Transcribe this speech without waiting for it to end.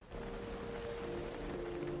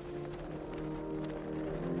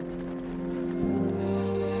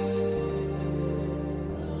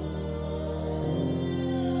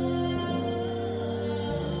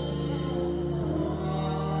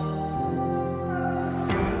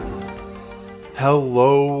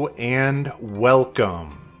Hello and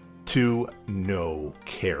welcome to No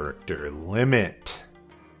Character Limit.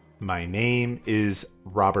 My name is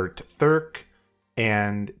Robert Thirk,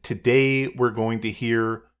 and today we're going to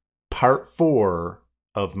hear part 4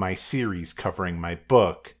 of my series covering my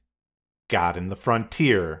book, God in the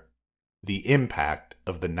Frontier, The Impact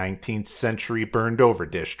of the 19th Century Burned Over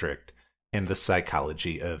District and the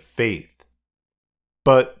Psychology of Faith.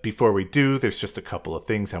 But before we do, there's just a couple of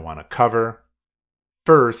things I want to cover.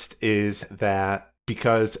 First is that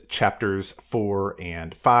because chapters 4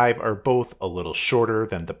 and 5 are both a little shorter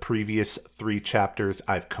than the previous 3 chapters,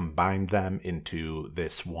 I've combined them into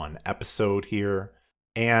this one episode here.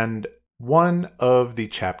 And one of the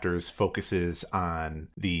chapters focuses on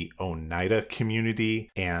the Oneida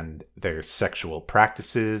community and their sexual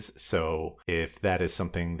practices. So if that is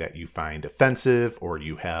something that you find offensive or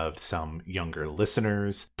you have some younger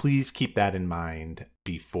listeners, please keep that in mind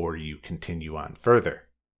before you continue on further.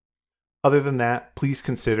 Other than that, please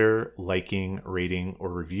consider liking, rating, or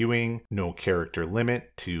reviewing No Character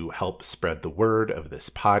Limit to help spread the word of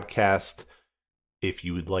this podcast. If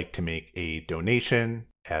you would like to make a donation,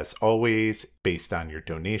 as always, based on your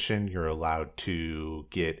donation, you're allowed to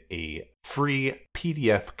get a free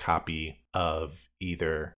PDF copy of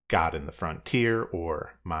either God in the Frontier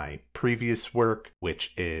or my previous work,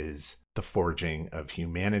 which is The Forging of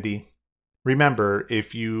Humanity. Remember,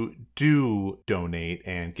 if you do donate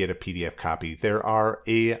and get a PDF copy, there are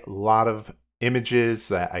a lot of images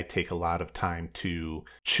that I take a lot of time to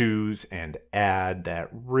choose and add that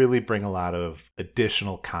really bring a lot of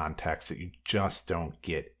additional context that you just don't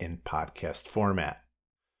get in podcast format.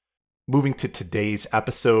 Moving to today's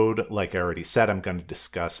episode, like I already said, I'm going to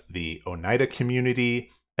discuss the Oneida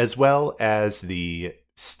community as well as the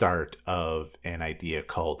start of an idea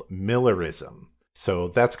called Millerism. So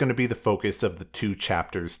that's going to be the focus of the 2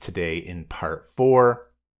 chapters today in part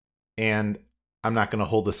 4. And I'm not going to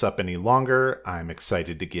hold this up any longer. I'm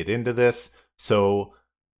excited to get into this. So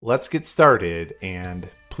let's get started and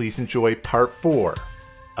please enjoy part 4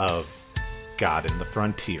 of God in the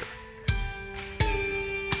Frontier.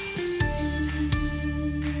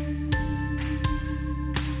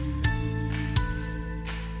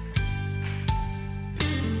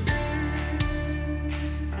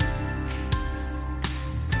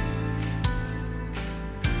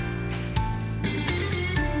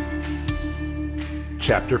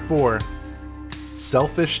 Chapter 4,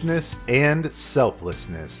 Selfishness and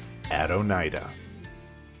Selflessness at Oneida.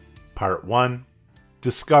 Part 1,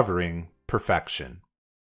 Discovering Perfection.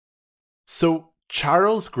 So,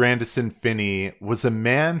 Charles Grandison Finney was a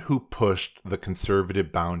man who pushed the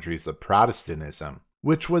conservative boundaries of Protestantism,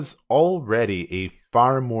 which was already a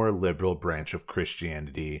far more liberal branch of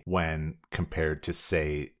Christianity when compared to,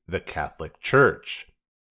 say, the Catholic Church.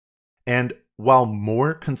 And while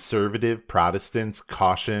more conservative Protestants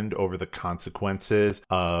cautioned over the consequences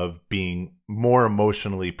of being more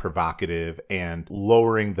emotionally provocative and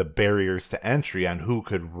lowering the barriers to entry on who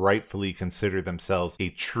could rightfully consider themselves a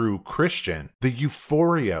true Christian, the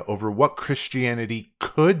euphoria over what Christianity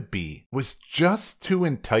could be was just too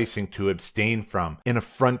enticing to abstain from in a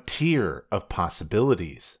frontier of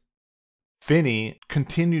possibilities. Finney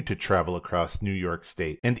continued to travel across New York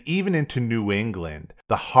State and even into New England,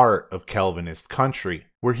 the heart of Calvinist country,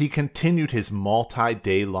 where he continued his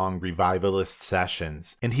multi-day-long revivalist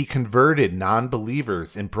sessions, and he converted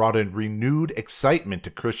non-believers and brought a renewed excitement to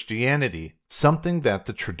Christianity, something that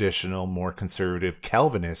the traditional, more conservative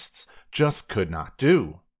Calvinists just could not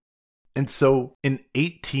do. And so, in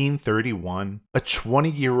 1831, a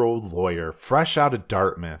 20-year-old lawyer fresh out of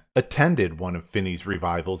Dartmouth attended one of Finney's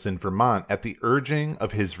revivals in Vermont at the urging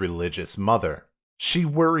of his religious mother. She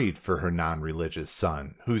worried for her non-religious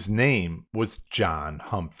son, whose name was John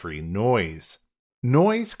Humphrey Noyes.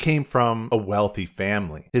 Noyes came from a wealthy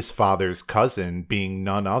family, his father's cousin being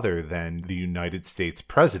none other than the United States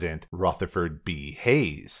President Rutherford B.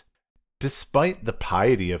 Hayes. Despite the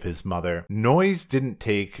piety of his mother, Noyes didn't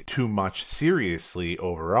take too much seriously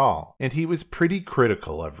overall, and he was pretty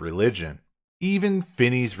critical of religion. Even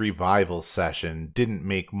Finney's revival session didn't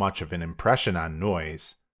make much of an impression on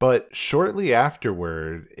Noyes, but shortly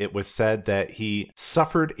afterward it was said that he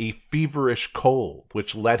suffered a feverish cold,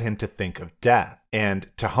 which led him to think of death, and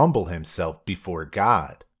to humble himself before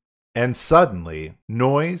God. And suddenly,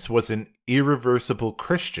 Noyes was an irreversible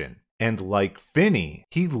Christian. And like Finney,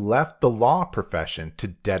 he left the law profession to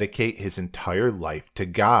dedicate his entire life to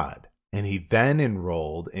God, and he then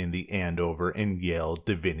enrolled in the Andover and Yale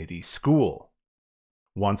Divinity School.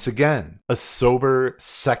 Once again, a sober,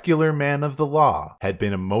 secular man of the law had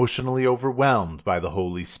been emotionally overwhelmed by the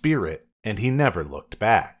Holy Spirit, and he never looked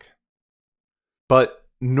back. But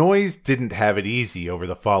Noyes didn't have it easy over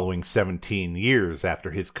the following 17 years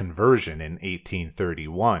after his conversion in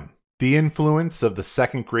 1831. The influence of the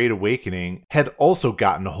Second Great Awakening had also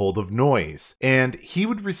gotten a hold of Noyes, and he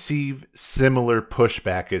would receive similar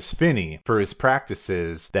pushback as Finney for his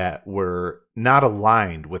practices that were not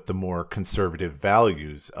aligned with the more conservative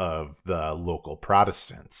values of the local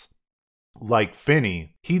Protestants. Like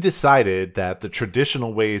Finney, he decided that the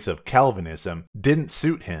traditional ways of Calvinism didn't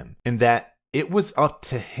suit him, and that it was up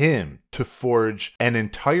to him to forge an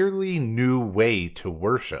entirely new way to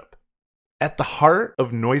worship. At the heart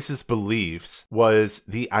of Noyes' beliefs was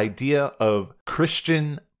the idea of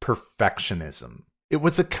Christian perfectionism. It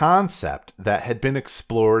was a concept that had been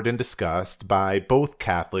explored and discussed by both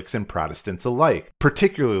Catholics and Protestants alike,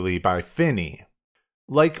 particularly by Finney.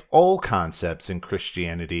 Like all concepts in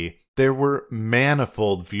Christianity, there were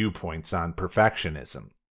manifold viewpoints on perfectionism,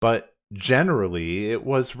 but generally it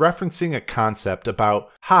was referencing a concept about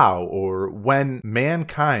how or when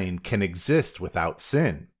mankind can exist without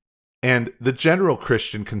sin. And the general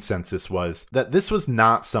Christian consensus was that this was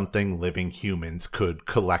not something living humans could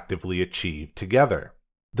collectively achieve together.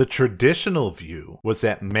 The traditional view was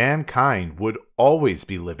that mankind would always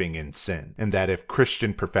be living in sin, and that if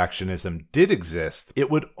Christian perfectionism did exist, it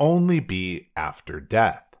would only be after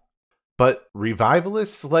death. But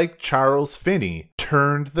revivalists like Charles Finney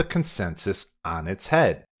turned the consensus on its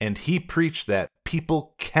head, and he preached that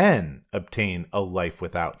people can obtain a life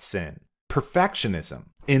without sin. Perfectionism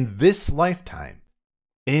in this lifetime.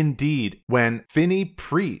 Indeed, when Finney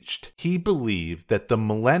preached, he believed that the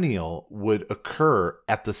millennial would occur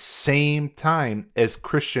at the same time as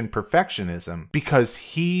Christian perfectionism because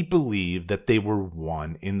he believed that they were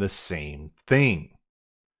one in the same thing.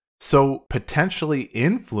 So, potentially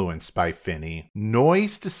influenced by Finney,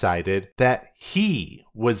 Noyes decided that he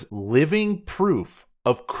was living proof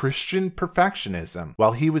of Christian perfectionism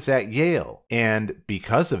while he was at Yale, and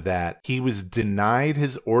because of that, he was denied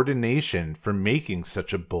his ordination for making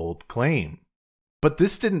such a bold claim. But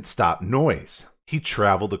this didn't stop Noyes. He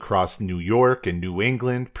traveled across New York and New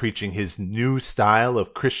England preaching his new style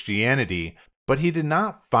of Christianity, but he did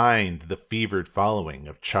not find the fevered following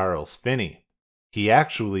of Charles Finney. He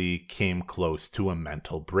actually came close to a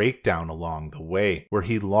mental breakdown along the way, where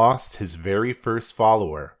he lost his very first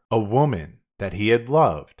follower, a woman that he had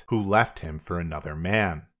loved, who left him for another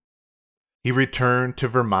man. He returned to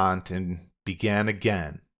Vermont and began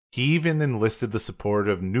again. He even enlisted the support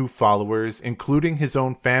of new followers, including his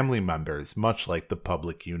own family members, much like the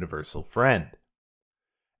public universal friend.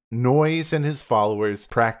 Noyes and his followers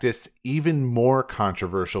practiced even more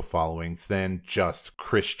controversial followings than just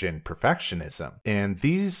Christian perfectionism, and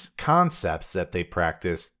these concepts that they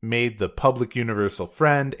practiced made the public universal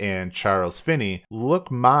friend and Charles Finney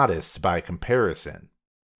look modest by comparison.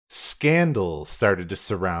 Scandals started to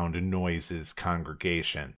surround Noyes'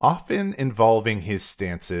 congregation, often involving his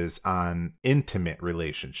stances on intimate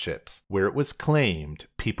relationships, where it was claimed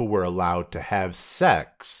people were allowed to have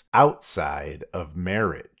sex outside of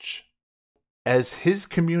marriage. As his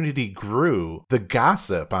community grew, the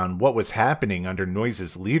gossip on what was happening under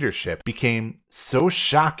Noyes' leadership became so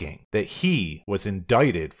shocking that he was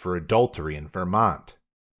indicted for adultery in Vermont.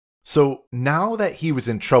 So now that he was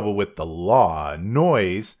in trouble with the law,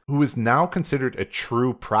 Noyes, who was now considered a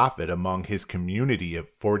true prophet among his community of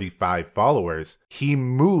 45 followers, he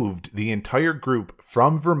moved the entire group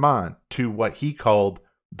from Vermont to what he called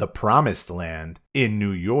the Promised Land in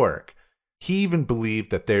New York. He even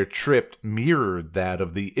believed that their trip mirrored that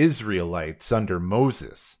of the Israelites under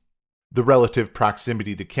Moses. The relative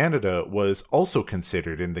proximity to Canada was also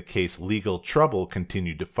considered in the case legal trouble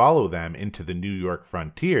continued to follow them into the New York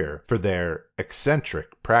frontier for their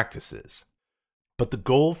eccentric practices. But the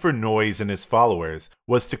goal for Noyes and his followers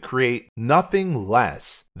was to create nothing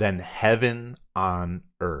less than heaven on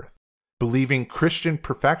earth, believing Christian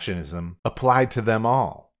perfectionism applied to them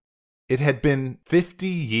all. It had been 50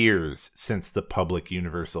 years since the public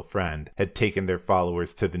universal friend had taken their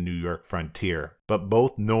followers to the New York frontier, but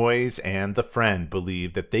both Noyes and the friend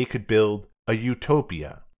believed that they could build a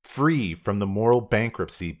utopia, free from the moral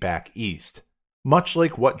bankruptcy back east, much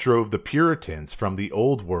like what drove the Puritans from the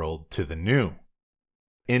old world to the new.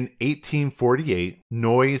 In 1848,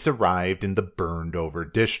 Noyes arrived in the burned-over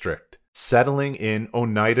district, settling in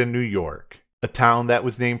Oneida, New York, a town that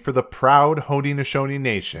was named for the proud Haudenosaunee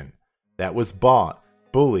Nation that was bought,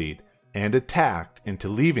 bullied, and attacked into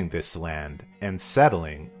leaving this land and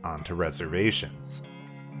settling onto reservations.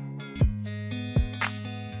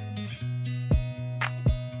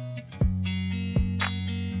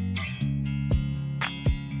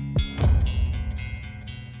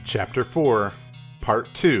 Chapter 4,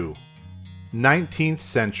 Part 2, 19th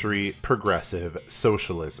century progressive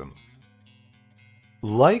socialism.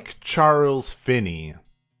 Like Charles Finney,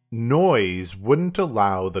 Noyes wouldn't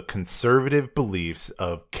allow the conservative beliefs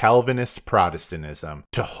of Calvinist Protestantism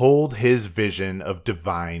to hold his vision of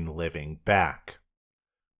divine living back.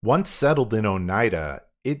 Once settled in Oneida,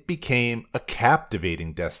 it became a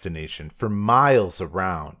captivating destination for miles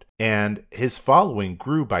around, and his following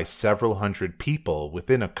grew by several hundred people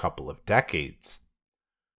within a couple of decades.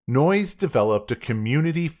 Noyes developed a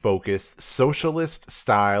community-focused socialist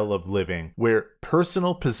style of living where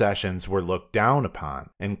personal possessions were looked down upon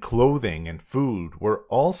and clothing and food were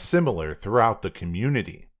all similar throughout the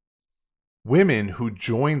community. Women who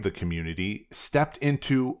joined the community stepped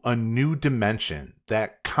into a new dimension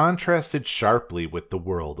that contrasted sharply with the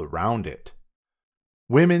world around it.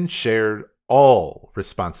 Women shared all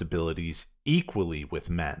responsibilities equally with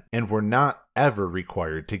men and were not ever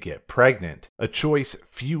required to get pregnant, a choice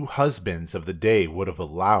few husbands of the day would have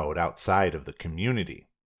allowed outside of the community.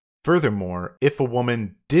 Furthermore, if a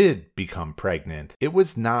woman did become pregnant, it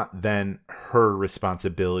was not then her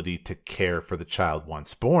responsibility to care for the child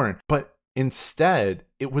once born, but instead,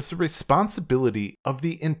 it was the responsibility of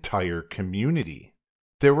the entire community.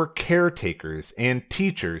 There were caretakers and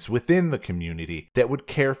teachers within the community that would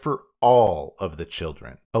care for all of the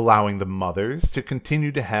children, allowing the mothers to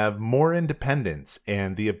continue to have more independence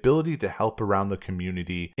and the ability to help around the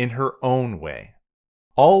community in her own way.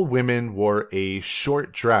 All women wore a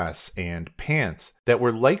short dress and pants that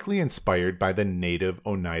were likely inspired by the native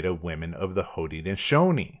Oneida women of the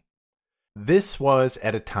Haudenosaunee. This was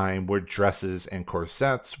at a time where dresses and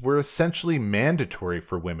corsets were essentially mandatory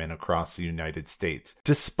for women across the United States,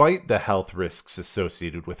 despite the health risks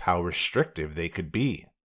associated with how restrictive they could be.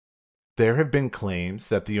 There have been claims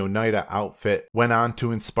that the Oneida outfit went on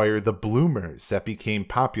to inspire the bloomers that became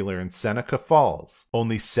popular in Seneca Falls,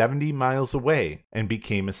 only 70 miles away, and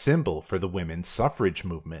became a symbol for the women's suffrage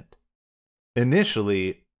movement.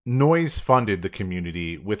 Initially, Noyes funded the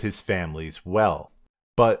community with his family's wealth.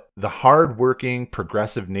 But the hard-working,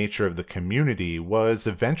 progressive nature of the community was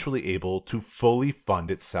eventually able to fully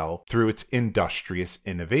fund itself through its industrious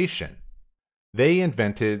innovation. They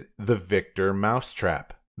invented the Victor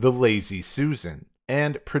mousetrap, the Lazy Susan,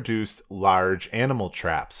 and produced large animal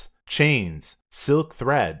traps, chains, silk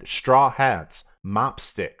thread, straw hats, mop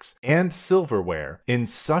sticks, and silverware in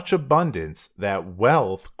such abundance that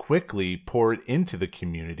wealth quickly poured into the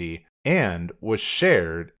community and was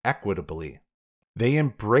shared equitably. They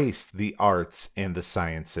embraced the arts and the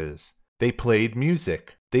sciences. They played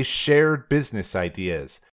music. They shared business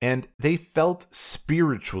ideas. And they felt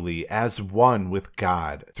spiritually as one with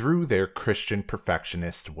God through their Christian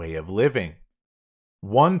perfectionist way of living.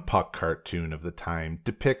 One puck cartoon of the time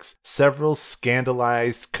depicts several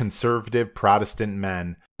scandalized conservative Protestant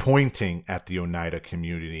men pointing at the Oneida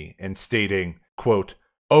community and stating, quote,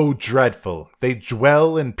 "Oh, dreadful! They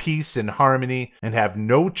dwell in peace and harmony and have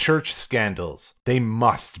no church scandals. They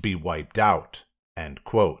must be wiped out." End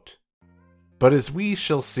quote. But as we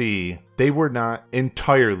shall see, they were not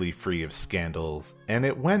entirely free of scandals, and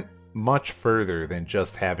it went much further than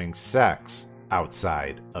just having sex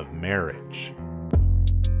outside of marriage.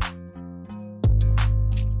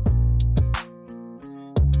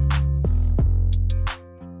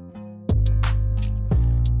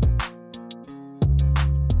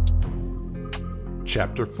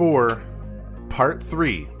 Chapter 4, Part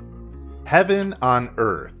 3, Heaven on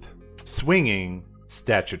Earth, Swinging,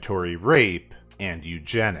 Statutory Rape, and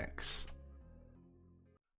Eugenics.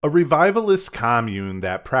 A revivalist commune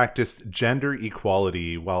that practiced gender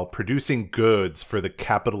equality while producing goods for the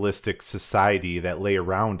capitalistic society that lay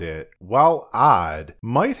around it, while odd,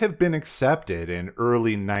 might have been accepted in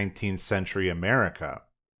early 19th century America.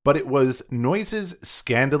 But it was Noyes'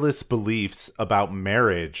 scandalous beliefs about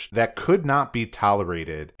marriage that could not be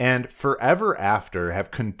tolerated and forever after have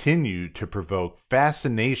continued to provoke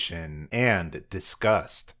fascination and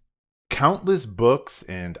disgust. Countless books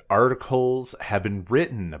and articles have been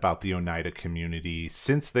written about the Oneida community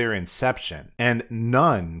since their inception, and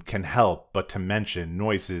none can help but to mention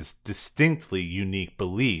Noyes' distinctly unique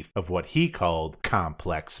belief of what he called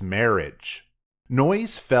complex marriage.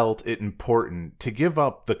 Noyes felt it important to give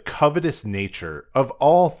up the covetous nature of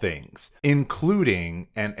all things, including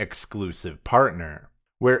an exclusive partner,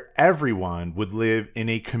 where everyone would live in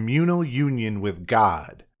a communal union with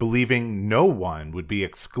God, believing no one would be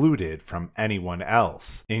excluded from anyone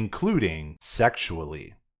else, including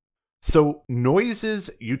sexually. So, Noyes'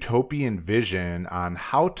 utopian vision on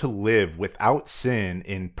how to live without sin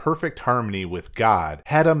in perfect harmony with God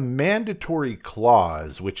had a mandatory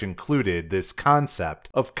clause which included this concept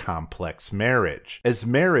of complex marriage, as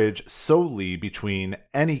marriage solely between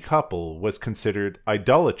any couple was considered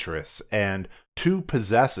idolatrous and too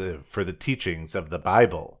possessive for the teachings of the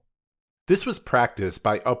Bible. This was practiced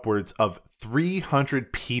by upwards of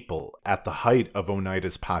 300 people at the height of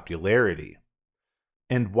Oneida's popularity.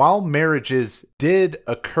 And while marriages did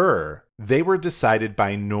occur, they were decided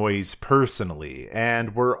by Noyes personally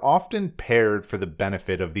and were often paired for the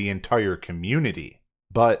benefit of the entire community.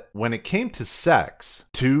 But when it came to sex,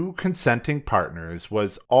 two consenting partners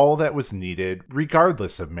was all that was needed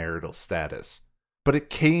regardless of marital status. But it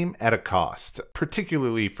came at a cost,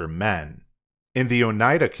 particularly for men. In the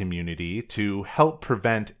Oneida community, to help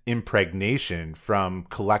prevent impregnation from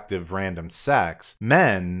collective random sex,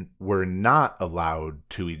 men were not allowed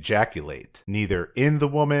to ejaculate, neither in the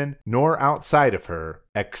woman nor outside of her,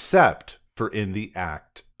 except for in the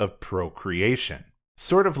act of procreation.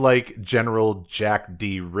 Sort of like General Jack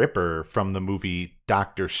D. Ripper from the movie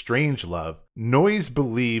Dr. Strangelove, Noyes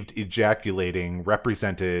believed ejaculating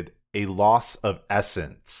represented a loss of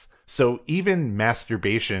essence. So even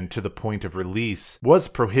masturbation to the point of release was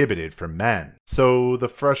prohibited for men. So the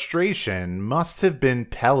frustration must have been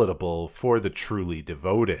palatable for the truly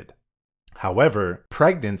devoted. However,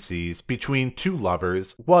 pregnancies between two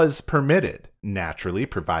lovers was permitted, naturally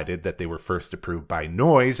provided that they were first approved by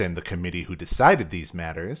Noyes and the committee who decided these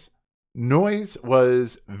matters. Noyes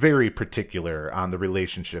was very particular on the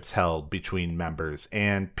relationships held between members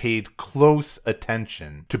and paid close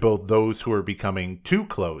attention to both those who were becoming too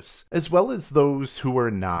close as well as those who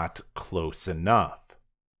were not close enough.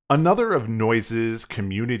 Another of Noyes'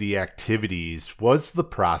 community activities was the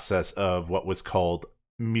process of what was called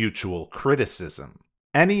mutual criticism.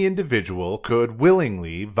 Any individual could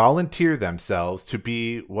willingly volunteer themselves to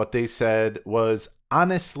be what they said was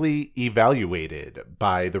honestly evaluated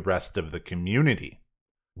by the rest of the community.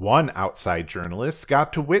 One outside journalist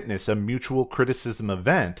got to witness a mutual criticism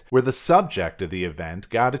event where the subject of the event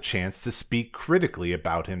got a chance to speak critically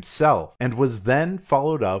about himself and was then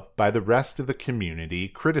followed up by the rest of the community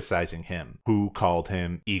criticizing him, who called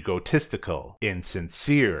him egotistical,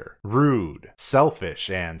 insincere, rude, selfish,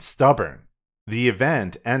 and stubborn. The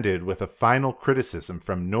event ended with a final criticism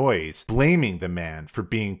from Noyes blaming the man for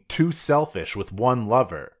being too selfish with one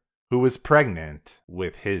lover, who was pregnant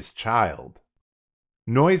with his child.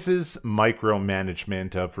 Noyes'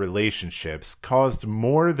 micromanagement of relationships caused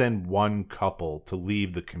more than one couple to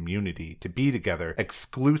leave the community to be together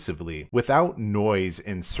exclusively without Noyes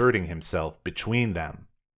inserting himself between them.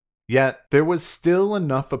 Yet, there was still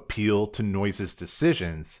enough appeal to Noyes'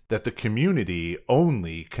 decisions that the community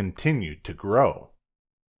only continued to grow.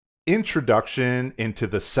 Introduction into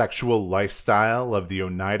the sexual lifestyle of the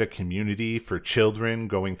Oneida community for children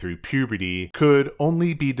going through puberty could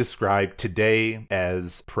only be described today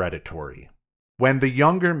as predatory. When the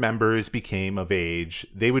younger members became of age,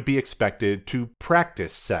 they would be expected to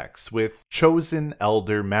practice sex with chosen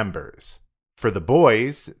elder members. For the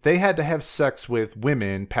boys, they had to have sex with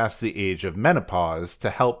women past the age of menopause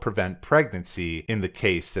to help prevent pregnancy in the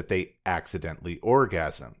case that they accidentally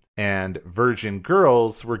orgasmed. And virgin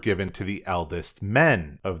girls were given to the eldest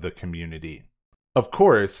men of the community. Of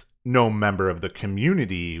course, no member of the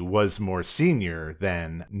community was more senior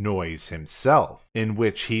than Noyes himself, in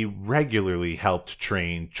which he regularly helped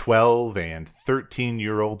train 12 and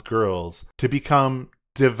 13-year-old girls to become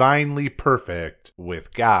divinely perfect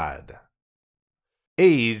with God.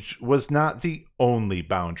 Age was not the only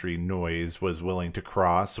boundary Noyes was willing to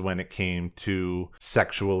cross when it came to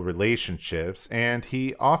sexual relationships, and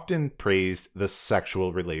he often praised the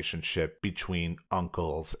sexual relationship between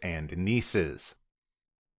uncles and nieces.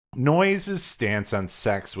 Noyes' stance on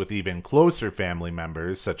sex with even closer family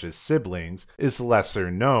members, such as siblings, is lesser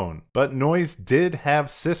known, but Noyes did have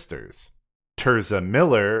sisters. Tirzah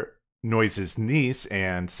Miller, Noyes' niece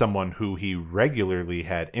and someone who he regularly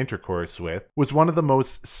had intercourse with, was one of the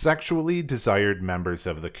most sexually desired members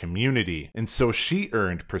of the community, and so she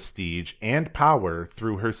earned prestige and power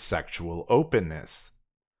through her sexual openness.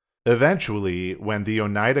 Eventually, when the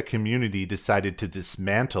Oneida community decided to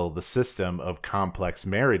dismantle the system of complex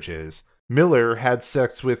marriages, Miller had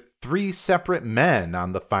sex with 3 separate men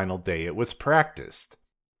on the final day it was practiced.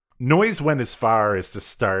 Noyes went as far as to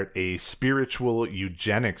start a spiritual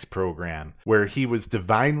eugenics program where he was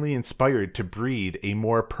divinely inspired to breed a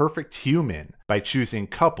more perfect human by choosing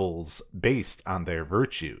couples based on their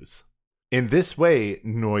virtues. In this way,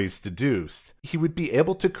 Noyes deduced, he would be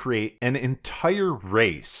able to create an entire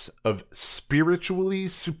race of spiritually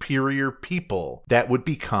superior people that would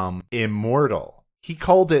become immortal. He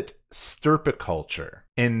called it stirpiculture,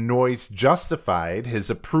 and Noyes justified his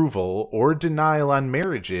approval or denial on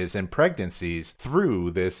marriages and pregnancies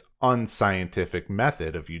through this unscientific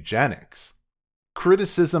method of eugenics.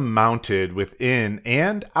 Criticism mounted within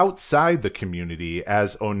and outside the community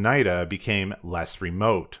as Oneida became less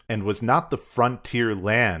remote and was not the frontier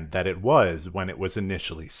land that it was when it was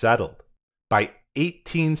initially settled. By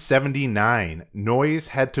 1879, Noyes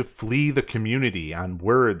had to flee the community on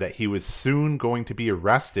word that he was soon going to be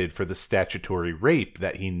arrested for the statutory rape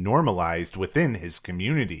that he normalized within his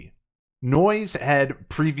community. Noyes had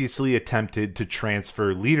previously attempted to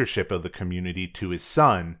transfer leadership of the community to his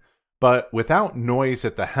son, but without Noyes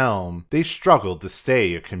at the helm, they struggled to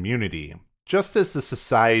stay a community, just as the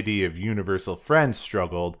Society of Universal Friends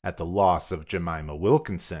struggled at the loss of Jemima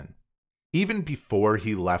Wilkinson. Even before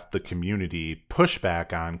he left the community,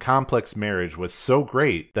 pushback on complex marriage was so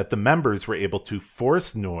great that the members were able to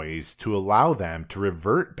force Noyes to allow them to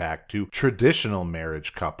revert back to traditional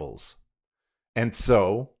marriage couples. And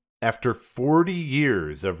so, after 40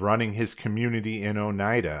 years of running his community in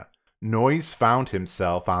Oneida, Noyes found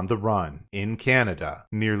himself on the run in Canada,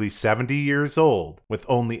 nearly 70 years old, with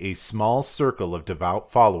only a small circle of devout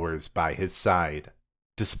followers by his side.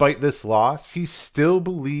 Despite this loss, he still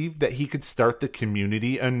believed that he could start the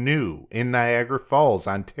community anew in Niagara Falls,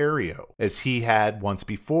 Ontario, as he had once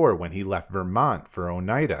before when he left Vermont for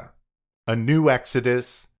Oneida. A new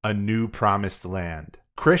exodus, a new promised land.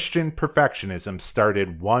 Christian perfectionism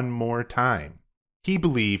started one more time. He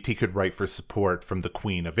believed he could write for support from the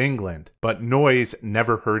Queen of England, but Noyes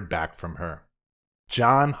never heard back from her.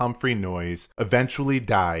 John Humphrey Noyes eventually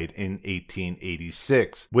died in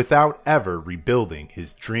 1886 without ever rebuilding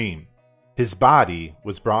his dream. His body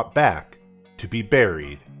was brought back to be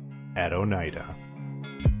buried at Oneida.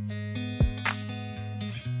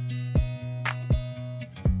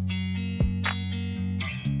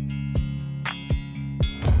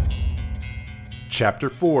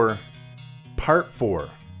 Chapter 4, Part 4,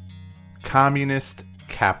 Communist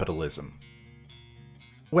Capitalism.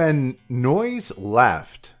 When Noyes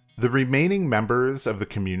left, the remaining members of the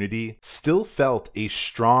community still felt a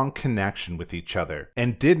strong connection with each other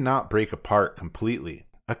and did not break apart completely,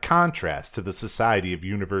 a contrast to the Society of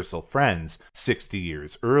Universal Friends 60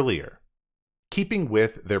 years earlier. Keeping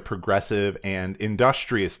with their progressive and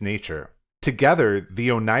industrious nature, together,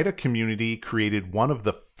 the Oneida community created one of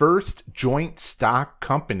the first joint stock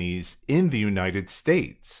companies in the United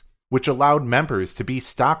States, which allowed members to be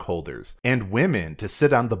stockholders and women to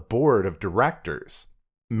sit on the board of directors.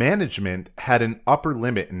 Management had an upper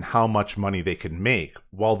limit in how much money they could make,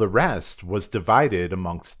 while the rest was divided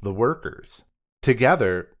amongst the workers.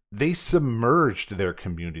 Together, they submerged their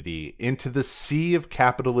community into the sea of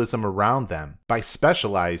capitalism around them by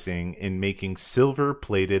specializing in making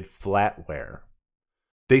silver-plated flatware.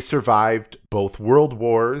 They survived both world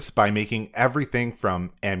wars by making everything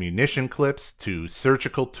from ammunition clips to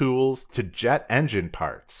surgical tools to jet engine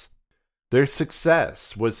parts. Their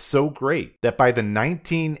success was so great that by the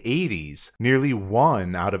 1980s, nearly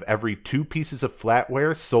 1 out of every 2 pieces of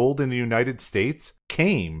flatware sold in the United States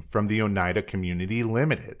came from the Oneida Community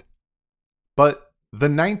Limited. But the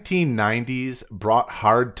 1990s brought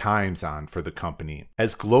hard times on for the company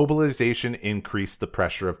as globalization increased the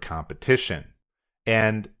pressure of competition.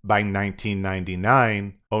 And by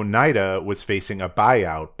 1999, Oneida was facing a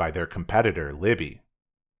buyout by their competitor, Libby.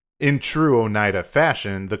 In true Oneida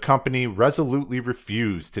fashion, the company resolutely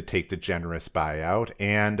refused to take the generous buyout,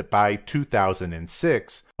 and by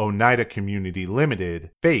 2006, Oneida Community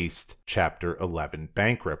Limited faced Chapter 11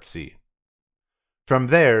 bankruptcy. From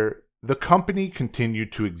there, the company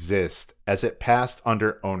continued to exist as it passed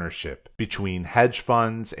under ownership between hedge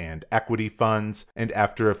funds and equity funds, and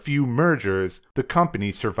after a few mergers, the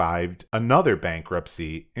company survived another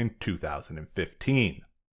bankruptcy in 2015.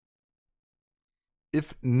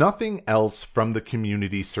 If nothing else from the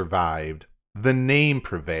community survived, the name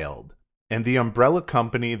prevailed, and the umbrella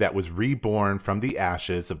company that was reborn from the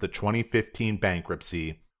ashes of the 2015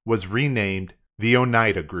 bankruptcy was renamed the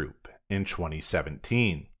Oneida Group in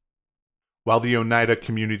 2017. While the Oneida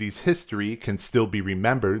community's history can still be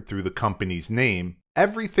remembered through the company's name,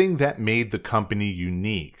 everything that made the company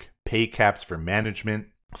unique, pay caps for management,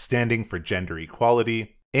 standing for gender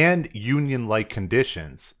equality, and union-like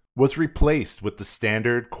conditions, was replaced with the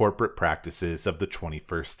standard corporate practices of the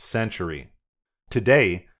 21st century.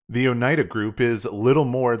 Today, the Oneida Group is little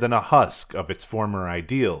more than a husk of its former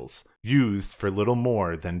ideals, used for little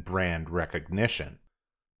more than brand recognition.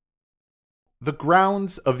 The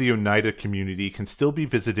grounds of the Oneida community can still be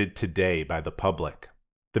visited today by the public.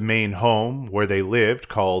 The main home where they lived,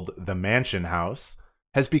 called the Mansion House,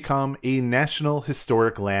 has become a National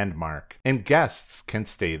Historic Landmark, and guests can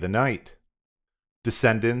stay the night.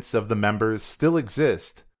 Descendants of the members still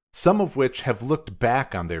exist, some of which have looked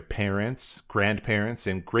back on their parents', grandparents',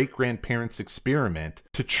 and great-grandparents' experiment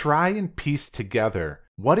to try and piece together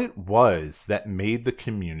what it was that made the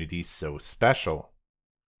community so special.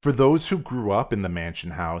 For those who grew up in the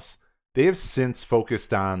Mansion House, they have since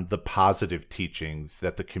focused on the positive teachings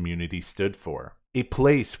that the community stood for, a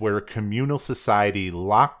place where a communal society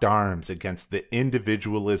locked arms against the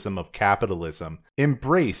individualism of capitalism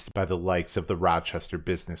embraced by the likes of the Rochester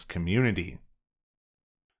business community.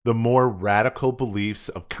 The more radical beliefs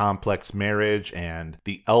of complex marriage and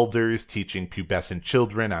the elders teaching pubescent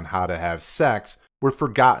children on how to have sex were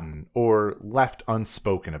forgotten or left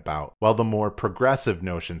unspoken about, while the more progressive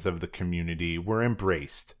notions of the community were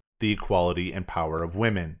embraced: the equality and power of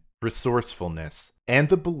women, resourcefulness, and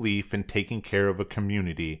the belief in taking care of a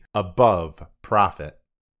community above profit.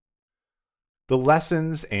 The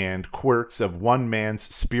lessons and quirks of one man's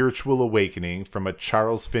spiritual awakening from a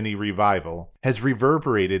Charles Finney revival has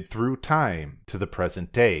reverberated through time to the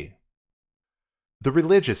present day. The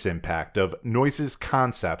religious impact of Noyes'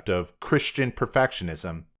 concept of Christian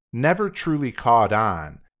perfectionism never truly caught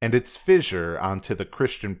on, and its fissure onto the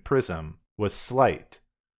Christian prism was slight.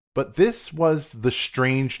 But this was the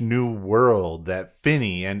strange new world that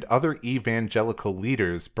Finney and other evangelical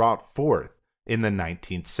leaders brought forth in the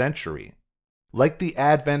 19th century. Like the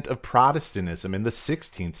advent of Protestantism in the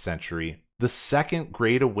 16th century, the Second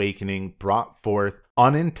Great Awakening brought forth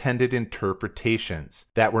unintended interpretations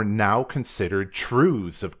that were now considered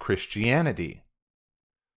truths of Christianity.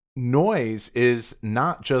 Noyes is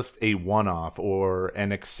not just a one-off or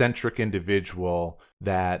an eccentric individual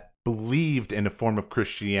that believed in a form of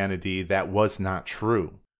Christianity that was not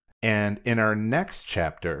true. And in our next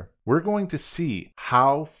chapter, we're going to see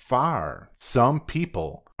how far some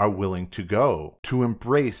people are willing to go to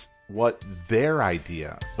embrace what their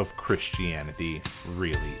idea of Christianity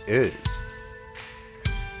really is.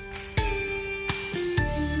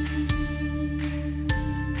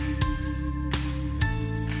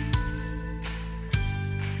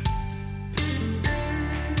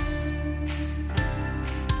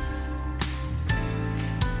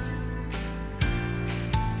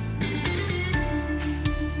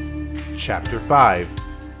 Chapter 5,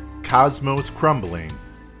 Cosmos Crumbling,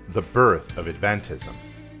 the Birth of Adventism.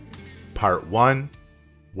 Part 1,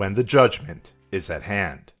 When the Judgment is at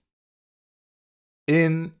Hand.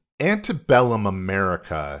 In antebellum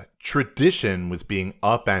America, tradition was being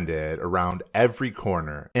upended around every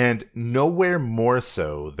corner, and nowhere more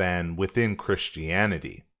so than within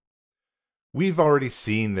Christianity. We've already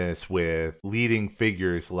seen this with leading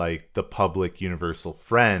figures like the Public Universal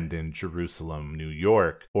Friend in Jerusalem, New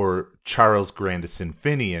York, or Charles Grandison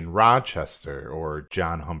Finney in Rochester, or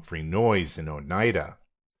John Humphrey Noyes in Oneida.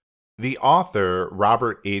 The author,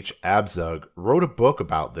 Robert H. Abzug, wrote a book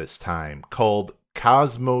about this time called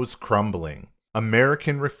Cosmos Crumbling: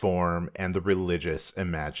 American Reform and the Religious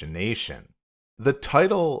Imagination. The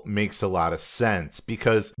title makes a lot of sense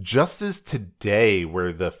because just as today,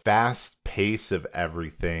 where the fast pace of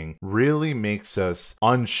everything really makes us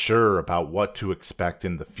unsure about what to expect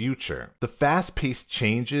in the future, the fast-paced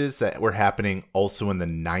changes that were happening also in the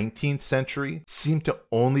 19th century seem to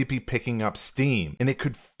only be picking up steam, and it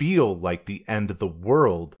could feel like the end of the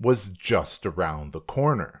world was just around the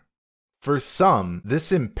corner. For some,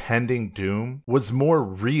 this impending doom was more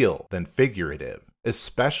real than figurative,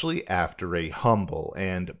 especially after a humble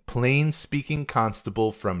and plain-speaking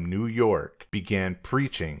constable from New York began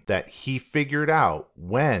preaching that he figured out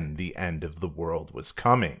when the end of the world was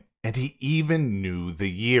coming, and he even knew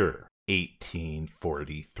the year,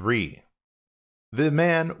 1843. The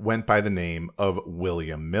man went by the name of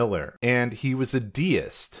William Miller, and he was a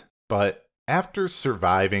deist, but after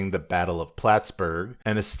surviving the Battle of Plattsburgh,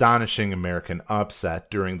 an astonishing American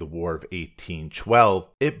upset during the War of 1812,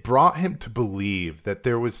 it brought him to believe that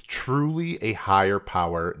there was truly a higher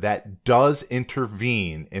power that does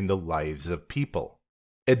intervene in the lives of people.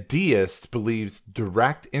 A deist believes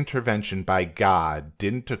direct intervention by God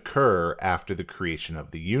didn't occur after the creation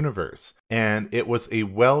of the universe, and it was a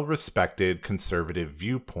well-respected conservative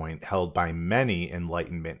viewpoint held by many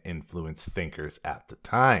Enlightenment-influenced thinkers at the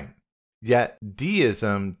time. Yet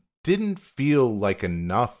deism didn't feel like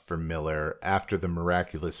enough for Miller after the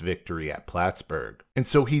miraculous victory at Plattsburgh, and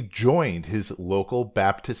so he joined his local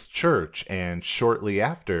Baptist church and shortly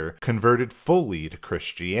after converted fully to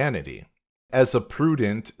Christianity. As a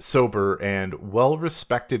prudent, sober, and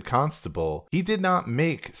well-respected constable, he did not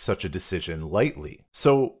make such a decision lightly.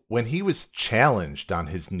 So, when he was challenged on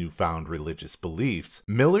his newfound religious beliefs,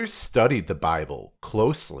 Miller studied the Bible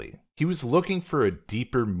closely. He was looking for a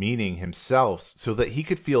deeper meaning himself so that he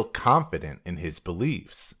could feel confident in his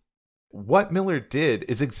beliefs. What Miller did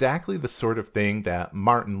is exactly the sort of thing that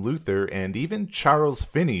Martin Luther and even Charles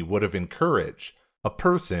Finney would have encouraged. A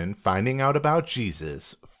person finding out about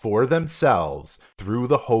Jesus for themselves through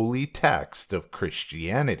the holy text of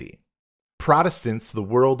Christianity. Protestants the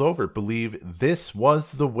world over believe this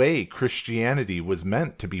was the way Christianity was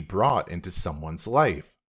meant to be brought into someone's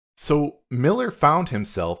life. So Miller found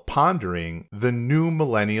himself pondering the new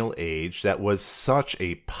millennial age that was such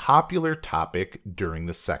a popular topic during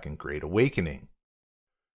the Second Great Awakening.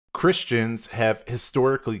 Christians have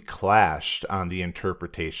historically clashed on the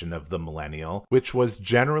interpretation of the millennial, which was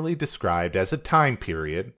generally described as a time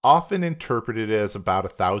period, often interpreted as about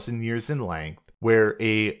 1,000 years in length, where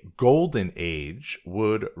a golden age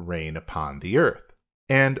would reign upon the earth.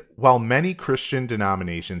 And while many Christian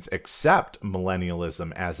denominations accept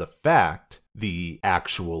millennialism as a fact, the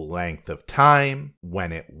actual length of time,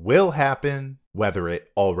 when it will happen, whether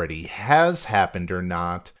it already has happened or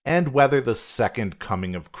not, and whether the second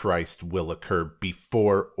coming of Christ will occur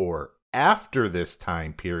before or after this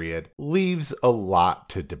time period, leaves a lot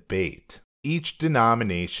to debate. Each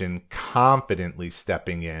denomination confidently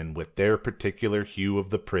stepping in with their particular hue of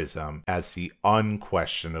the prism as the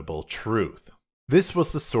unquestionable truth. This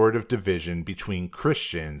was the sort of division between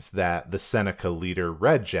Christians that the Seneca leader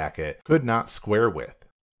Red Jacket could not square with.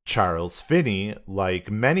 Charles Finney,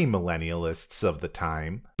 like many millennialists of the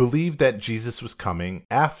time, believed that Jesus was coming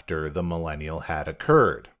after the millennial had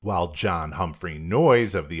occurred, while John Humphrey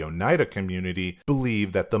Noyes of the Oneida community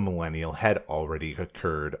believed that the millennial had already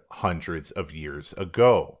occurred hundreds of years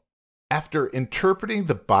ago. After interpreting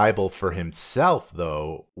the Bible for himself,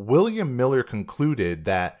 though, William Miller concluded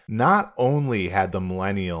that not only had the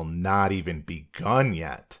millennial not even begun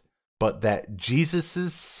yet, but that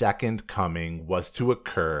Jesus' second coming was to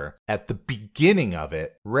occur at the beginning of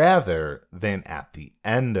it rather than at the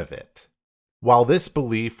end of it. While this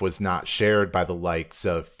belief was not shared by the likes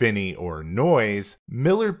of Finney or Noyes,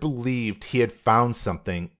 Miller believed he had found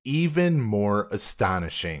something even more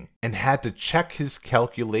astonishing and had to check his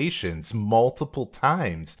calculations multiple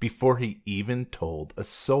times before he even told a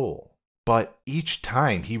soul. But each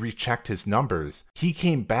time he rechecked his numbers, he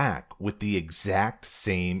came back with the exact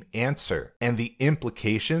same answer, and the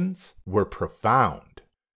implications were profound.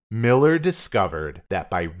 Miller discovered that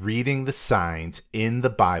by reading the signs in the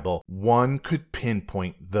Bible, one could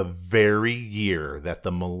pinpoint the very year that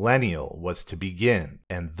the millennial was to begin,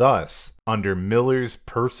 and thus, under Miller's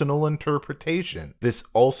personal interpretation, this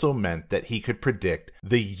also meant that he could predict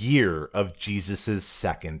the year of Jesus'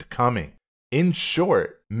 second coming. In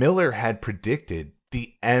short, Miller had predicted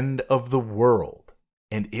the end of the world,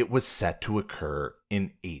 and it was set to occur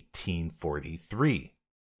in 1843.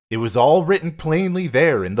 It was all written plainly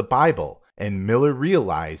there in the Bible, and Miller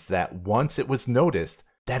realized that once it was noticed,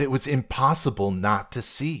 that it was impossible not to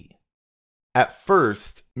see. At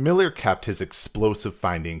first, Miller kept his explosive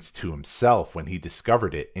findings to himself when he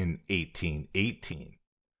discovered it in 1818.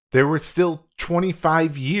 There were still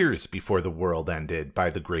 25 years before the world ended by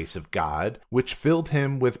the grace of God, which filled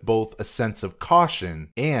him with both a sense of caution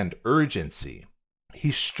and urgency.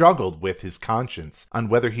 He struggled with his conscience on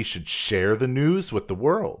whether he should share the news with the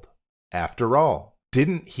world. After all,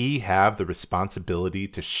 didn't he have the responsibility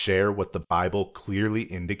to share what the Bible clearly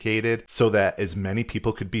indicated so that as many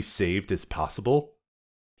people could be saved as possible?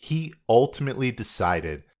 He ultimately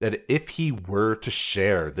decided that if he were to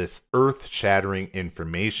share this earth-shattering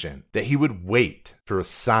information, that he would wait for a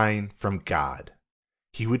sign from God.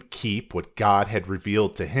 He would keep what God had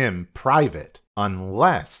revealed to him private,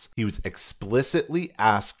 unless he was explicitly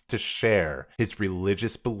asked to share his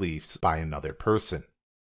religious beliefs by another person.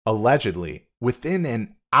 Allegedly, within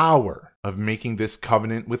an hour of making this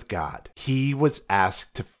covenant with God, he was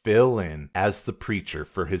asked to fill in as the preacher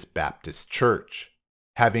for his Baptist church.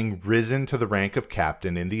 Having risen to the rank of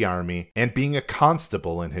captain in the army and being a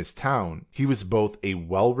constable in his town, he was both a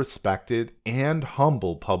well-respected and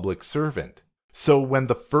humble public servant. So when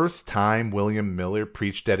the first time William Miller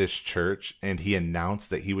preached at his church and he announced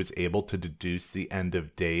that he was able to deduce the end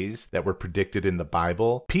of days that were predicted in the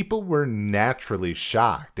Bible, people were naturally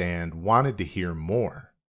shocked and wanted to hear more.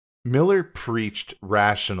 Miller preached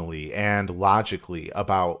rationally and logically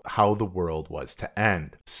about how the world was to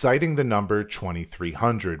end, citing the number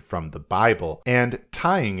 2300 from the Bible and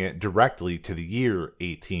tying it directly to the year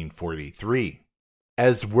 1843.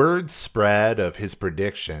 As word spread of his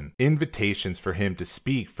prediction, invitations for him to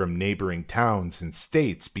speak from neighboring towns and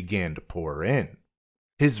states began to pour in.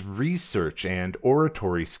 His research and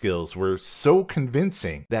oratory skills were so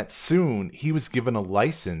convincing that soon he was given a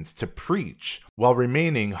license to preach while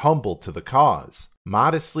remaining humble to the cause,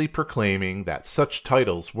 modestly proclaiming that such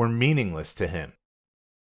titles were meaningless to him.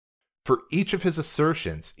 For each of his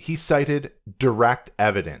assertions, he cited direct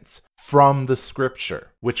evidence from the scripture,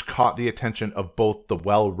 which caught the attention of both the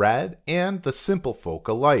well-read and the simple folk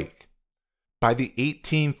alike. By the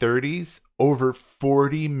 1830s, over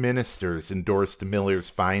 40 ministers endorsed Miller's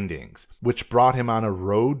findings, which brought him on a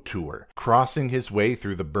road tour, crossing his way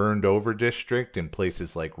through the burned-over district in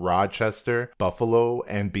places like Rochester, Buffalo,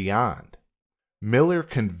 and beyond. Miller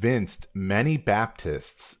convinced many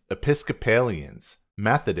Baptists, Episcopalians,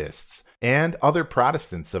 Methodists, and other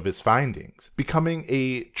Protestants of his findings, becoming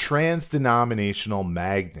a trans-denominational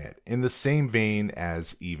magnet in the same vein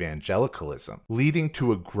as evangelicalism, leading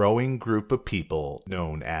to a growing group of people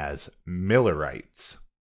known as Millerites.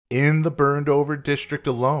 In the burned-over district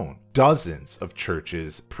alone, dozens of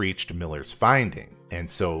churches preached Miller's finding, and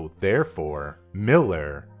so, therefore,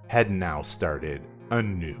 Miller had now started a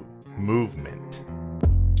new movement.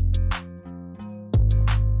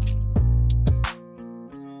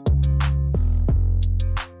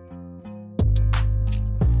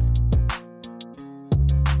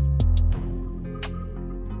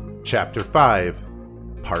 Chapter 5,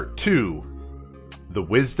 Part 2, The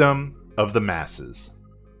Wisdom of the Masses.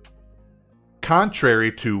 Contrary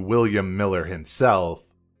to William Miller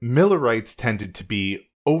himself, Millerites tended to be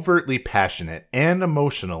overtly passionate and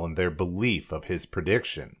emotional in their belief of his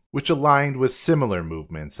prediction, which aligned with similar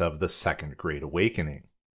movements of the Second Great Awakening.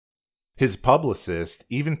 His publicist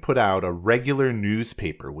even put out a regular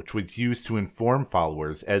newspaper which was used to inform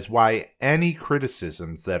followers as why any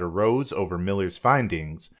criticisms that arose over Miller's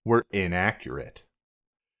findings were inaccurate.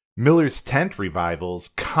 Miller's tent revivals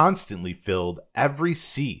constantly filled every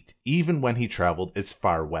seat, even when he traveled as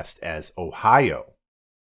far west as Ohio.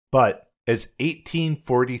 But as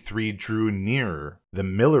 1843 drew nearer, the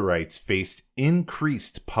Millerites faced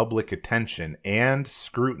increased public attention and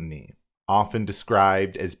scrutiny, often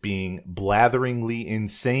described as being blatheringly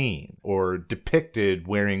insane or depicted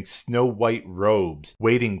wearing snow-white robes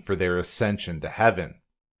waiting for their ascension to heaven.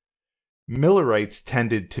 Millerites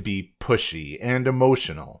tended to be pushy and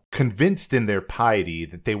emotional, convinced in their piety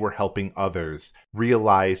that they were helping others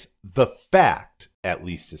realize the fact, at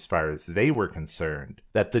least as far as they were concerned,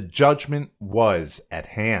 that the judgment was at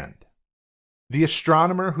hand. The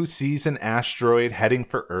astronomer who sees an asteroid heading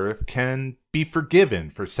for Earth can be forgiven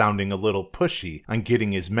for sounding a little pushy on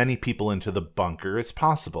getting as many people into the bunker as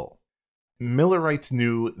possible. Millerites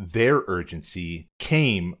knew their urgency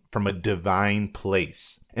came from a divine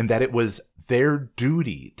place, and that it was their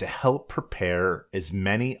duty to help prepare as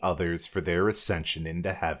many others for their ascension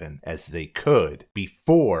into heaven as they could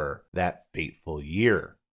before that fateful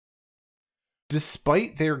year.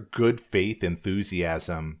 Despite their good faith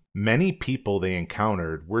enthusiasm, many people they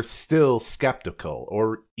encountered were still skeptical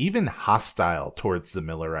or even hostile towards the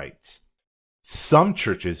Millerites. Some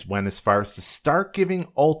churches went as far as to start giving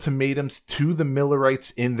ultimatums to the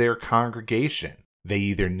Millerites in their congregation. They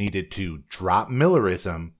either needed to drop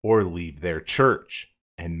Millerism or leave their church,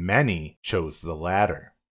 and many chose the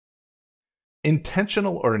latter.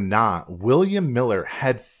 Intentional or not, William Miller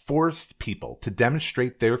had forced people to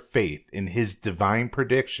demonstrate their faith in his divine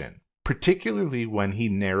prediction, particularly when he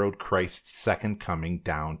narrowed Christ's second coming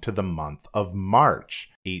down to the month of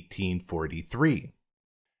March, 1843.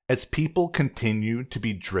 As people continued to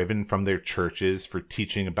be driven from their churches for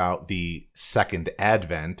teaching about the Second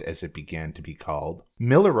Advent, as it began to be called,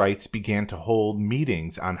 Millerites began to hold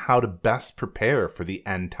meetings on how to best prepare for the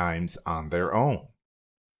end times on their own.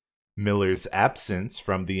 Miller's absence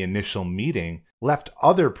from the initial meeting left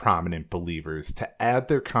other prominent believers to add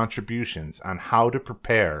their contributions on how to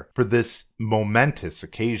prepare for this momentous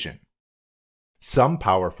occasion. Some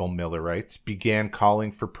powerful Millerites began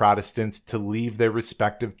calling for Protestants to leave their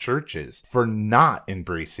respective churches for not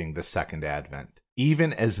embracing the Second Advent,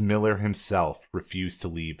 even as Miller himself refused to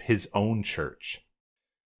leave his own church.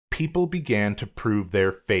 People began to prove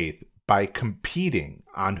their faith by competing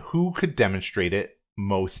on who could demonstrate it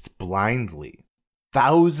most blindly.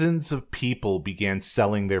 Thousands of people began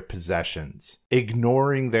selling their possessions,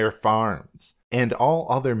 ignoring their farms, and all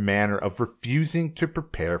other manner of refusing to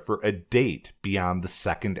prepare for a date beyond the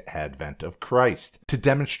Second Advent of Christ to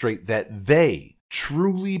demonstrate that they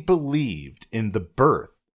truly believed in the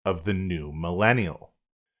birth of the new millennial.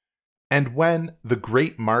 And when the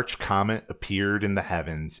Great March Comet appeared in the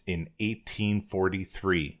heavens in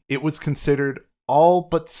 1843, it was considered all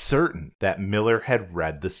but certain that Miller had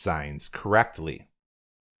read the signs correctly.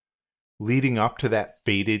 Leading up to that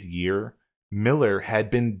fated year, Miller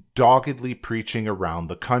had been doggedly preaching around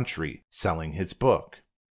the country, selling his book.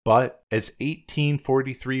 But as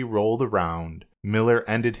 1843 rolled around, Miller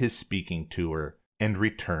ended his speaking tour and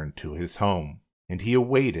returned to his home, and he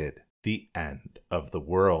awaited the end of the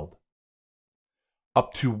world.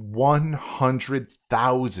 Up to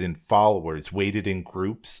 100,000 followers waited in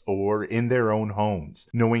groups or in their own homes,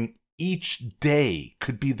 knowing each day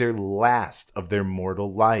could be their last of their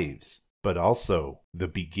mortal lives, but also the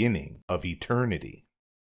beginning of eternity.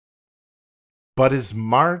 But as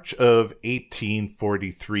March of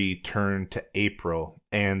 1843 turned to April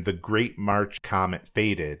and the Great March comet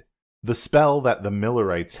faded, the spell that the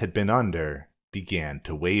Millerites had been under began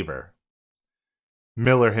to waver.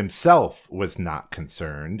 Miller himself was not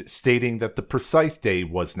concerned, stating that the precise day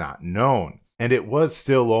was not known, and it was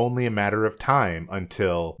still only a matter of time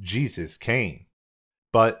until Jesus came.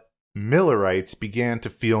 But Millerites began to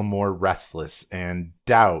feel more restless, and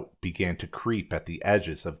doubt began to creep at the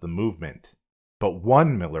edges of the movement. But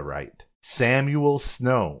one Millerite, Samuel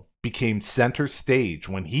Snow, became center stage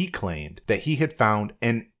when he claimed that he had found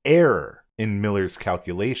an error in Miller's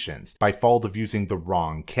calculations by fault of using the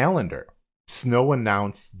wrong calendar. Snow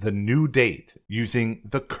announced the new date using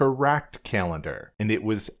the correct calendar, and it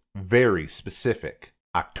was very specific,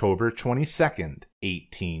 October 22nd,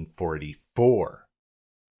 1844.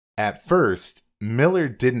 At first, Miller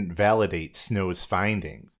didn't validate Snow's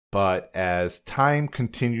findings, but as time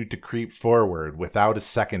continued to creep forward without a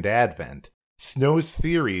second advent, Snow's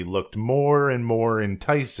theory looked more and more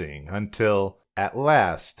enticing until, at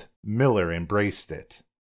last, Miller embraced it.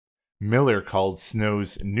 Miller called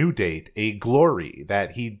Snow's new date a glory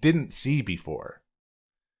that he didn't see before.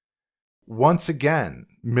 Once again,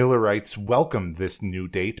 Millerites welcomed this new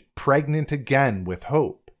date pregnant again with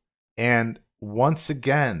hope, and once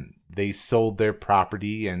again they sold their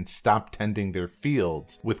property and stopped tending their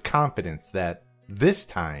fields with confidence that this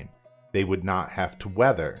time they would not have to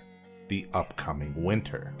weather the upcoming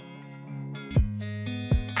winter.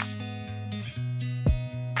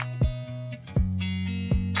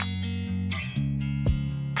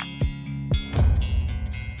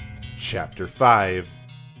 Chapter 5,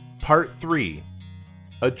 Part 3,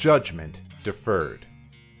 A Judgment Deferred.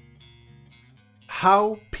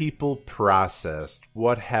 How people processed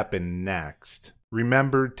what happened next,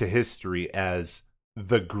 remembered to history as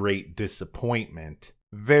the Great Disappointment,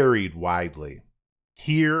 varied widely.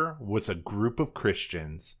 Here was a group of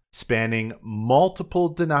Christians spanning multiple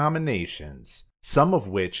denominations, some of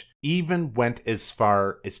which even went as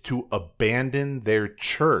far as to abandon their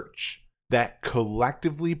church, that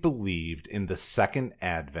collectively believed in the second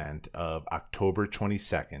advent of October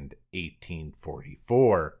 22nd,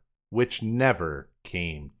 1844, which never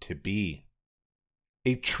came to be.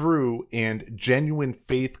 A true and genuine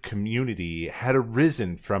faith community had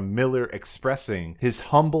arisen from Miller expressing his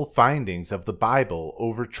humble findings of the Bible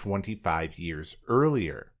over 25 years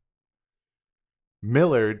earlier.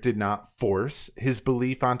 Miller did not force his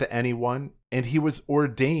belief onto anyone, and he was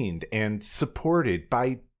ordained and supported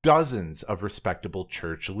by dozens of respectable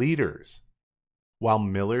church leaders. While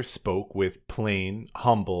Miller spoke with plain,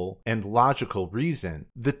 humble, and logical reason,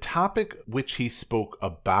 the topic which he spoke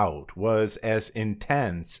about was as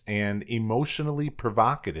intense and emotionally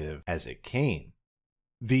provocative as it came.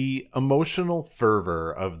 The emotional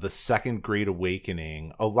fervor of the Second Great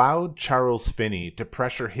Awakening allowed Charles Finney to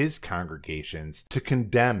pressure his congregations to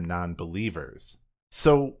condemn non-believers.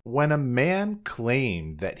 So when a man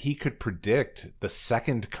claimed that he could predict the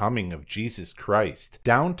second coming of Jesus Christ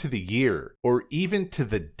down to the year or even to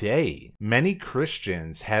the day, many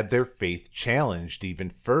Christians had their faith challenged even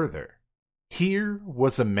further. Here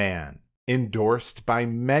was a man, endorsed by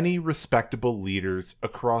many respectable leaders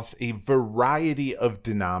across a variety of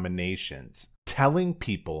denominations, telling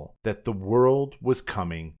people that the world was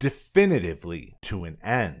coming definitively to an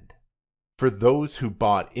end. For those who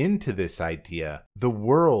bought into this idea, the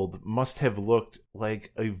world must have looked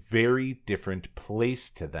like a very different place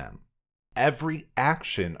to them. Every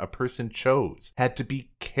action a person chose had to be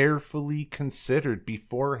carefully considered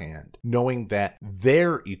beforehand, knowing that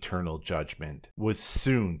their eternal judgment was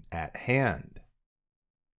soon at hand.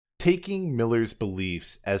 Taking Miller's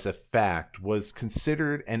beliefs as a fact was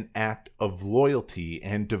considered an act of loyalty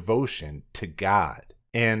and devotion to God,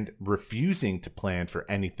 and refusing to plan for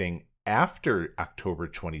anything after October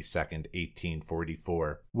 22nd,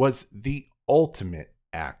 1844, was the ultimate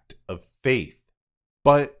act of faith.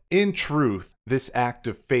 But in truth, this act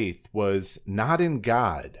of faith was not in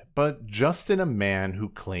God, but just in a man who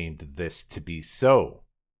claimed this to be so.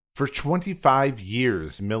 For 25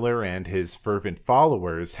 years, Miller and his fervent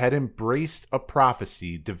followers had embraced a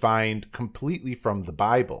prophecy divined completely from the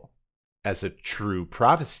Bible. As a true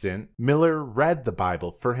Protestant, Miller read the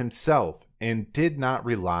Bible for himself and did not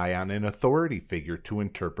rely on an authority figure to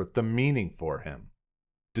interpret the meaning for him.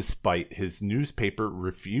 Despite his newspaper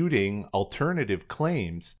refuting alternative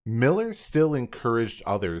claims, Miller still encouraged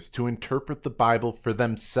others to interpret the Bible for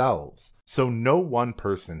themselves, so no one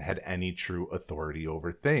person had any true authority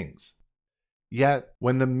over things. Yet,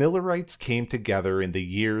 when the Millerites came together in the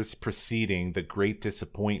years preceding the Great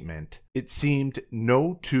Disappointment, it seemed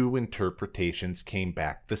no two interpretations came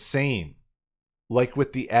back the same. Like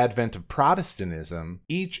with the advent of Protestantism,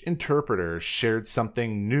 each interpreter shared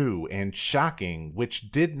something new and shocking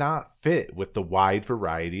which did not fit with the wide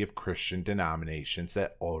variety of Christian denominations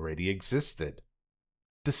that already existed.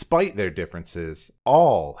 Despite their differences,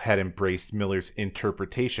 all had embraced Miller's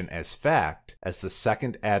interpretation as fact as the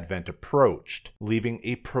Second Advent approached, leaving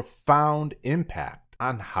a profound impact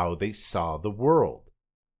on how they saw the world.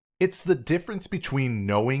 It's the difference between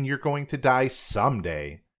knowing you're going to die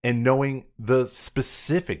someday and knowing the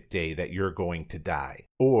specific day that you're going to die,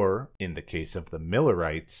 or, in the case of the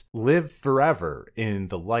Millerites, live forever in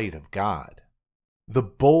the light of God. The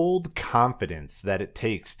bold confidence that it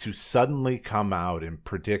takes to suddenly come out and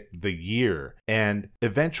predict the year and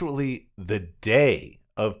eventually the day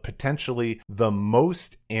of potentially the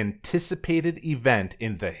most anticipated event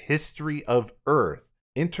in the history of Earth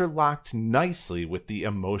interlocked nicely with the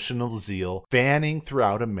emotional zeal fanning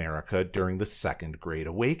throughout America during the Second Great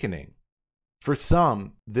Awakening. For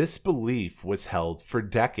some, this belief was held for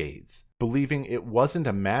decades, believing it wasn't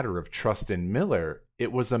a matter of trust in Miller,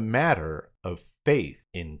 it was a matter of faith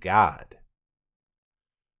in God.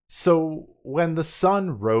 So, when the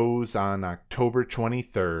sun rose on October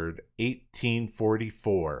 23rd,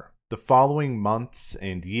 1844, the following months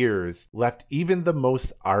and years left even the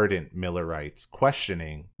most ardent Millerites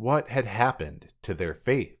questioning what had happened to their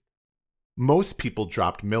faith. Most people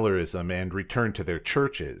dropped Millerism and returned to their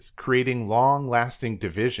churches, creating long-lasting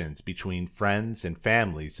divisions between friends and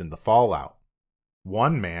families in the fallout.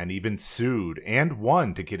 One man even sued and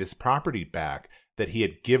won to get his property back that he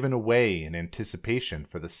had given away in anticipation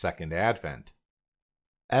for the Second Advent.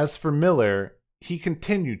 As for Miller, he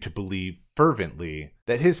continued to believe fervently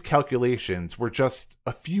that his calculations were just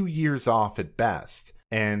a few years off at best,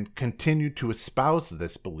 and continued to espouse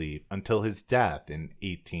this belief until his death in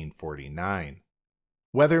 1849.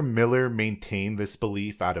 Whether Miller maintained this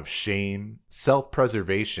belief out of shame,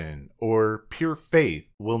 self-preservation, or pure faith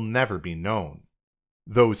will never be known.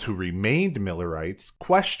 Those who remained Millerites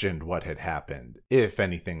questioned what had happened, if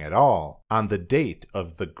anything at all, on the date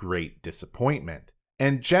of the Great Disappointment,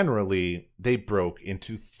 and generally they broke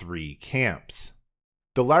into three camps.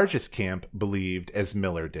 The largest camp believed as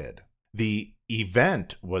Miller did. The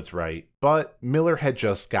event was right, but Miller had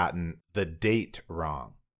just gotten the date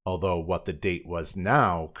wrong, although what the date was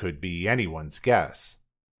now could be anyone's guess.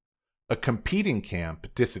 A competing camp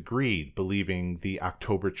disagreed, believing the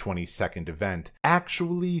October 22nd event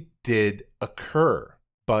actually did occur,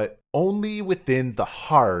 but only within the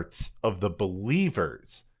hearts of the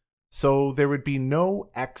believers, so there would be no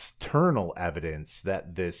external evidence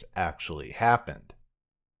that this actually happened.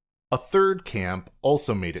 A third camp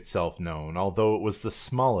also made itself known, although it was the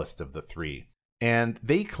smallest of the three, and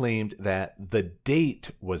they claimed that the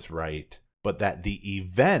date was right, but that the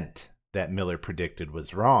event that Miller predicted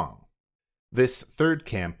was wrong. This third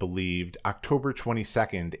camp believed October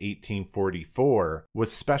 22nd, 1844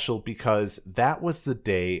 was special because that was the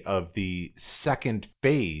day of the second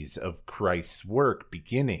phase of Christ's work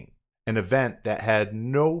beginning, an event that had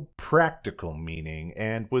no practical meaning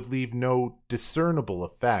and would leave no discernible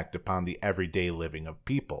effect upon the everyday living of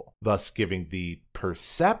people, thus giving the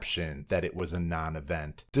perception that it was a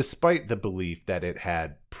non-event, despite the belief that it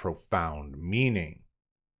had profound meaning.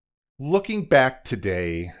 Looking back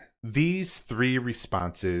today, these three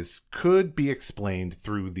responses could be explained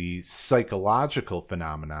through the psychological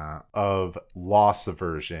phenomena of loss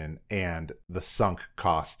aversion and the sunk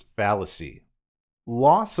cost fallacy.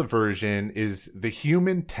 Loss aversion is the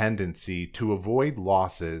human tendency to avoid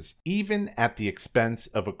losses even at the expense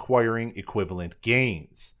of acquiring equivalent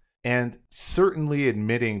gains. And certainly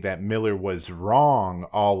admitting that Miller was wrong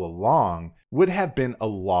all along would have been a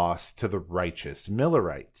loss to the righteous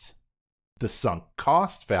Millerites. The sunk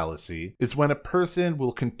cost fallacy is when a person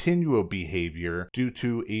will continue a behavior due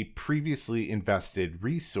to a previously invested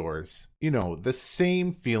resource. The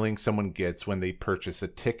same feeling someone gets when they purchase a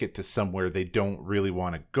ticket to somewhere they don't really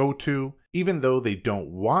want to go to. Even though they don't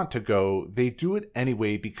want to go, they do it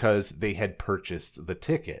anyway because they had purchased the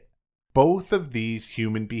ticket. Both of these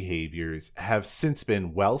human behaviors have since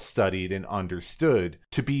been well studied and understood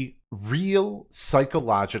to be real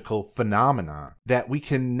psychological phenomena that we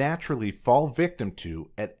can naturally fall victim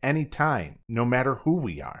to at any time, no matter who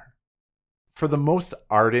we are. For the most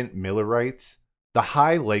ardent Millerites, the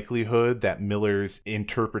high likelihood that Miller's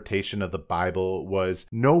interpretation of the Bible was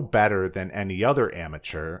no better than any other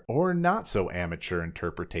amateur or not so amateur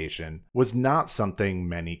interpretation was not something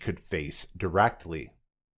many could face directly.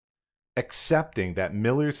 Accepting that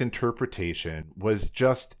Miller's interpretation was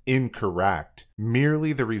just incorrect,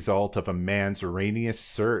 merely the result of a man's erroneous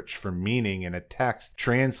search for meaning in a text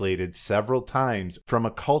translated several times from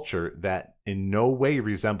a culture that in no way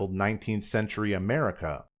resembled 19th century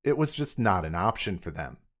America, it was just not an option for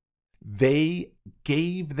them. They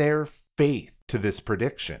gave their faith to this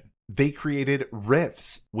prediction. They created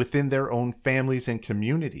rifts within their own families and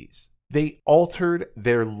communities. They altered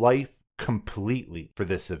their life completely for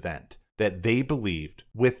this event, that they believed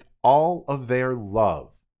with all of their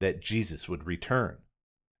love that Jesus would return.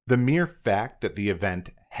 The mere fact that the event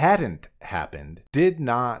hadn't happened did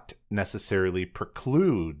not necessarily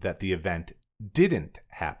preclude that the event didn't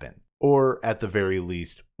happen, or at the very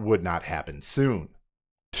least would not happen soon.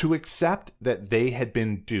 To accept that they had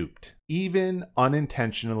been duped, even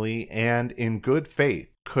unintentionally and in good faith,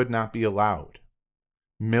 could not be allowed.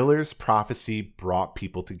 Miller's prophecy brought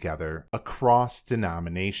people together across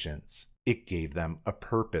denominations. It gave them a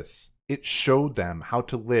purpose. It showed them how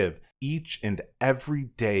to live each and every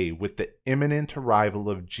day with the imminent arrival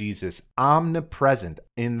of Jesus omnipresent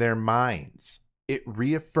in their minds. It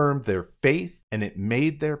reaffirmed their faith, and it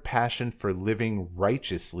made their passion for living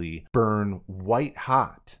righteously burn white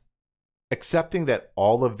hot. Accepting that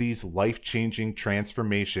all of these life-changing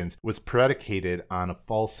transformations was predicated on a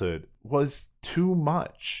falsehood was too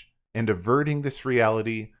much, and averting this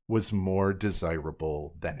reality was more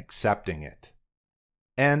desirable than accepting it.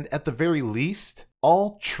 And at the very least,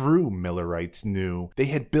 all true Millerites knew they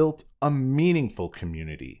had built a meaningful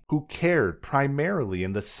community who cared primarily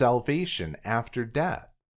in the salvation after death.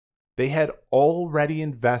 They had already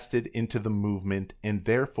invested into the movement, and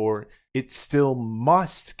therefore it still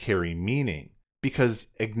must carry meaning, because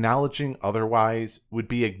acknowledging otherwise would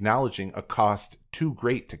be acknowledging a cost too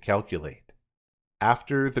great to calculate.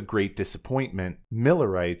 After the Great Disappointment,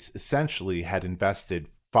 Millerites essentially had invested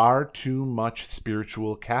far too much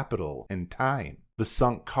spiritual capital and time. The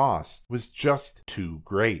sunk cost was just too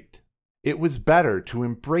great. It was better to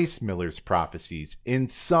embrace Miller's prophecies in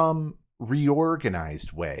some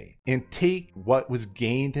reorganized way and take what was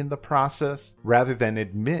gained in the process rather than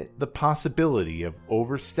admit the possibility of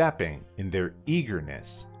overstepping in their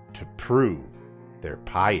eagerness to prove their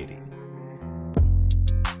piety.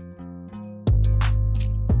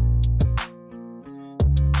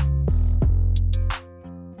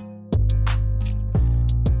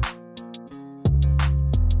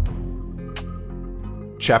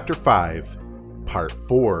 Chapter 5, Part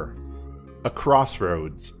 4, A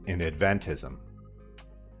Crossroads in Adventism.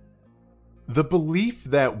 The belief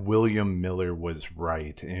that William Miller was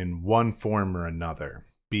right in one form or another,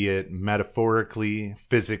 be it metaphorically,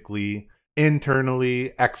 physically,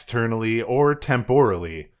 internally, externally, or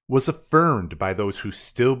temporally, was affirmed by those who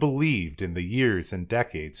still believed in the years and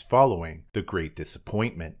decades following the Great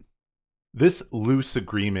Disappointment. This loose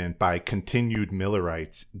agreement by continued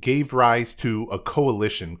Millerites gave rise to a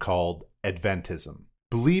coalition called Adventism,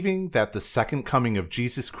 believing that the second coming of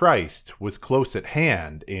Jesus Christ was close at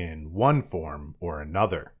hand in one form or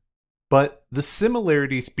another. But the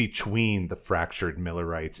similarities between the fractured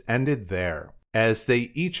Millerites ended there, as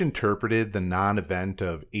they each interpreted the non-event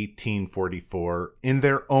of 1844 in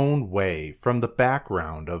their own way from the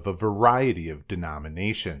background of a variety of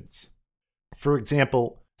denominations. For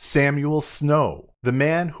example, Samuel Snow, the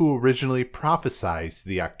man who originally prophesied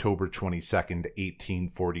the October 22,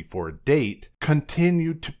 1844 date,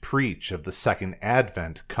 continued to preach of the second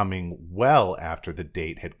advent coming well after the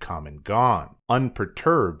date had come and gone,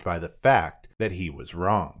 unperturbed by the fact that he was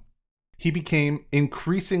wrong. He became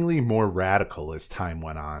increasingly more radical as time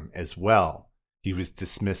went on as well. He was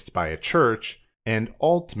dismissed by a church, and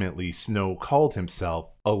ultimately Snow called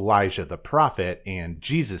himself Elijah the prophet and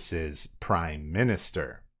Jesus's prime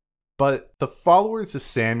minister. But the followers of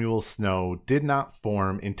Samuel Snow did not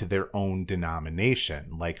form into their own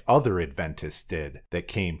denomination like other Adventists did that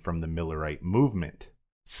came from the Millerite movement.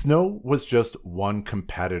 Snow was just one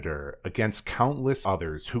competitor against countless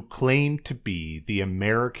others who claimed to be the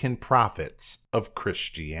American prophets of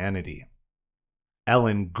Christianity.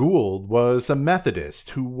 Ellen Gould was a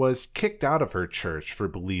Methodist who was kicked out of her church for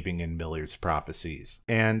believing in Miller's prophecies,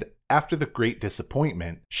 and after the Great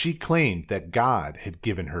Disappointment, she claimed that God had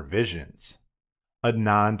given her visions. A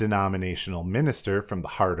non-denominational minister from the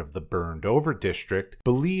heart of the burned-over district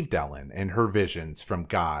believed Ellen and her visions from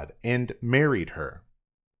God and married her.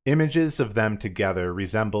 Images of them together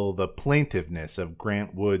resemble the plaintiveness of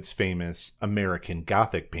Grant Wood's famous American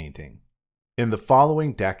Gothic painting. In the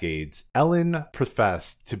following decades, Ellen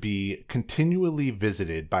professed to be continually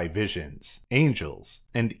visited by visions, angels,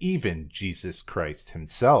 and even Jesus Christ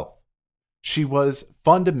himself. She was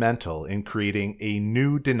fundamental in creating a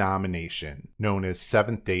new denomination known as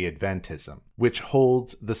Seventh-day Adventism, which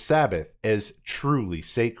holds the Sabbath as truly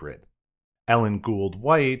sacred. Ellen Gould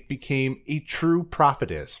White became a true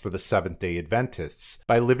prophetess for the Seventh-day Adventists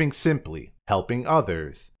by living simply, helping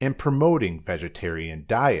others, and promoting vegetarian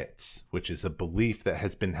diets, which is a belief that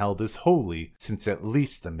has been held as holy since at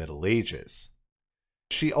least the Middle Ages.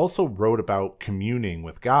 She also wrote about communing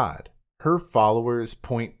with God. Her followers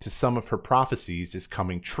point to some of her prophecies as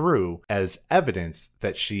coming true as evidence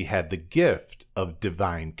that she had the gift of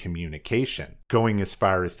divine communication, going as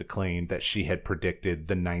far as to claim that she had predicted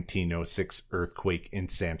the 1906 earthquake in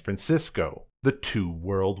San Francisco, the 2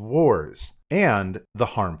 world wars, and the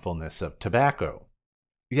harmfulness of tobacco.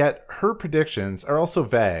 Yet her predictions are also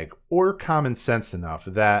vague or common sense enough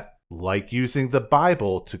that, like using the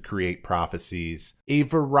Bible to create prophecies, a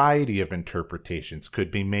variety of interpretations could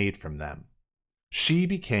be made from them. She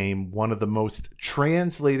became one of the most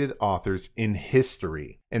translated authors in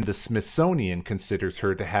history, and the Smithsonian considers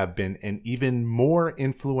her to have been an even more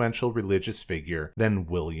influential religious figure than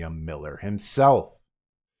William Miller himself.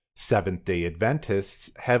 Seventh-day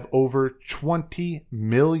Adventists have over 20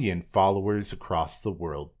 million followers across the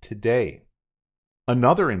world today.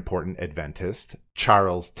 Another important Adventist,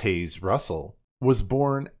 Charles Taze Russell, was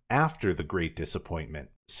born after the Great Disappointment,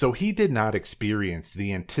 so he did not experience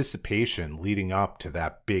the anticipation leading up to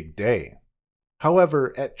that big day.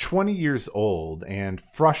 However, at 20 years old and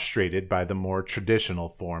frustrated by the more traditional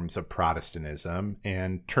forms of Protestantism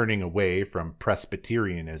and turning away from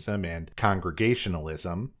Presbyterianism and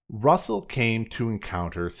Congregationalism, Russell came to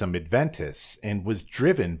encounter some Adventists and was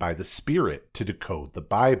driven by the Spirit to decode the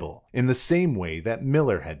Bible in the same way that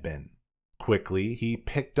Miller had been. Quickly, he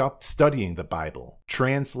picked up studying the Bible,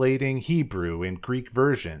 translating Hebrew and Greek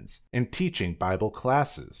versions, and teaching Bible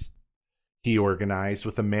classes. He organized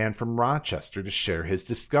with a man from Rochester to share his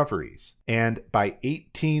discoveries, and by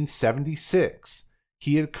 1876,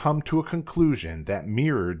 he had come to a conclusion that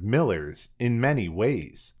mirrored Miller's in many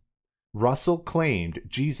ways. Russell claimed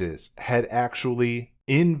Jesus had actually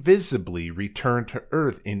invisibly returned to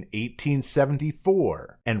Earth in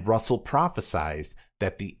 1874, and Russell prophesied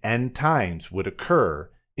that the end times would occur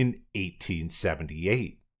in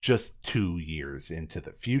 1878, just 2 years into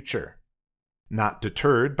the future. Not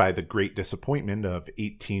deterred by the Great Disappointment of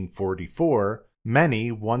 1844, many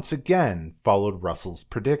once again followed Russell's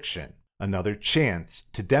prediction, another chance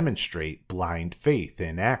to demonstrate blind faith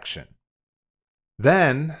in action.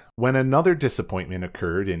 Then, when another disappointment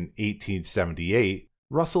occurred in 1878,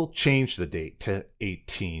 Russell changed the date to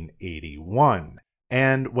 1881,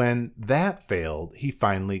 and when that failed, he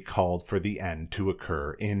finally called for the end to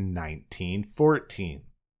occur in 1914.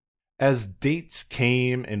 As dates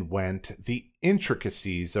came and went, the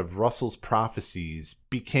intricacies of Russell's prophecies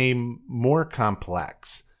became more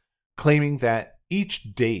complex, claiming that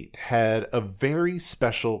each date had a very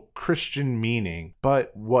special Christian meaning,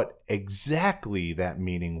 but what exactly that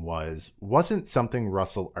meaning wasn't something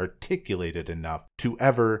Russell articulated enough to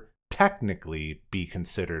ever technically be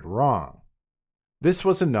considered wrong. This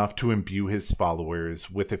was enough to imbue his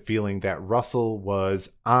followers with a feeling that Russell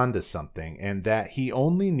was onto something and that he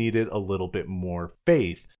only needed a little bit more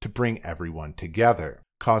faith to bring everyone together,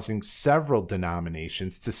 causing several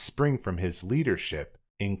denominations to spring from his leadership,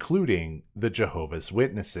 including the Jehovah's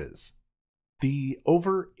Witnesses. The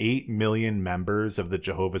over 8 million members of the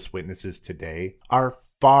Jehovah's Witnesses today are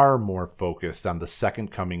far more focused on the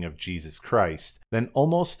second coming of Jesus Christ than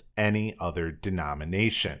almost any other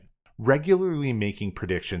denomination, regularly making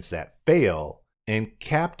predictions that fail and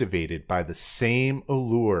captivated by the same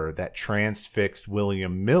allure that transfixed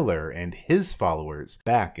William Miller and his followers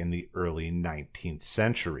back in the early 19th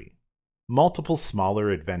century. Multiple smaller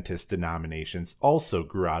Adventist denominations also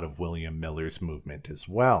grew out of William Miller's movement as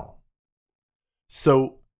well.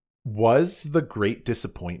 So, was the Great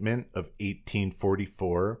Disappointment of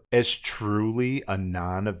 1844 as truly a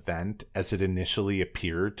non-event as it initially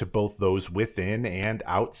appeared to both those within and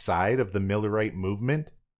outside of the Millerite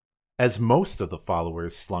movement? As most of the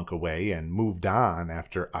followers slunk away and moved on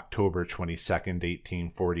after October 22nd,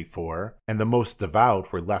 1844, and the most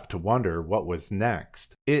devout were left to wonder what was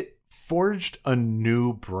next, it forged a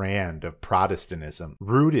new brand of Protestantism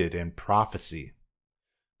rooted in prophecy.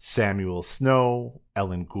 Samuel Snow,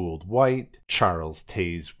 Ellen Gould White, Charles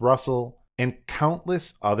Taze Russell, and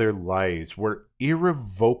countless other lives were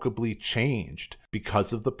irrevocably changed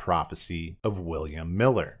because of the prophecy of William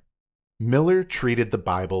Miller. Miller treated the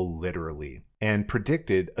Bible literally and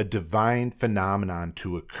predicted a divine phenomenon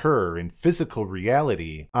to occur in physical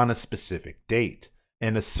reality on a specific date,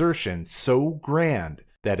 an assertion so grand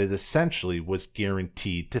that it essentially was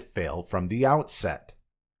guaranteed to fail from the outset.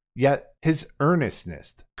 Yet his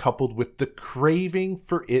earnestness, coupled with the craving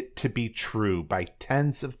for it to be true by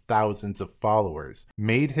tens of thousands of followers,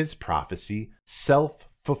 made his prophecy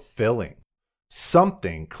self-fulfilling.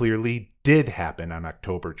 Something clearly did happen on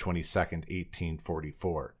October 22nd,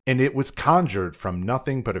 1844, and it was conjured from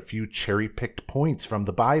nothing but a few cherry-picked points from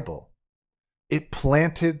the Bible. It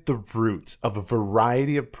planted the roots of a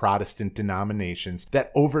variety of Protestant denominations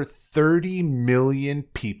that over 30 million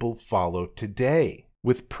people follow today,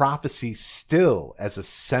 with prophecy still as a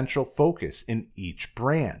central focus in each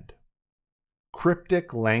brand.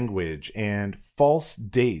 Cryptic language and false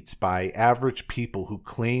dates by average people who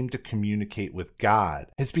claim to communicate with God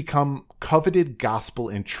has become coveted gospel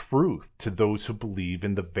and truth to those who believe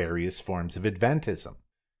in the various forms of Adventism.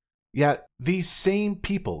 Yet these same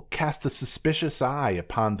people cast a suspicious eye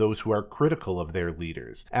upon those who are critical of their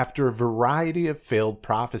leaders after a variety of failed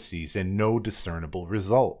prophecies and no discernible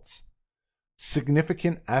results.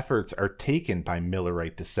 Significant efforts are taken by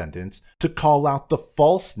Millerite descendants to call out the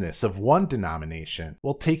falseness of one denomination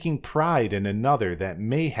while taking pride in another that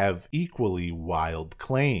may have equally wild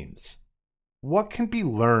claims. What can be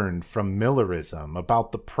learned from Millerism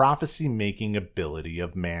about the prophecy-making ability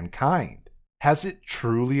of mankind? Has it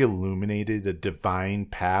truly illuminated a divine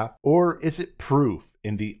path, or is it proof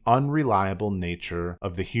in the unreliable nature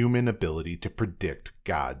of the human ability to predict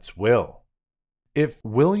God's will? If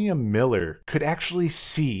William Miller could actually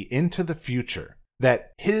see into the future,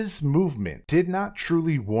 that his movement did not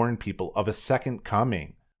truly warn people of a second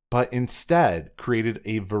coming, but instead created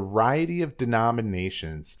a variety of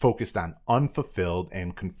denominations focused on unfulfilled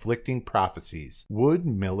and conflicting prophecies, would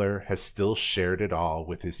Miller have still shared it all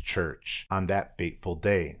with his church on that fateful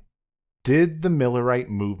day? Did the Millerite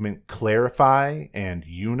movement clarify and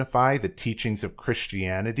unify the teachings of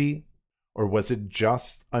Christianity, or was it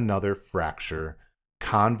just another fracture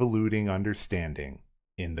convoluting understanding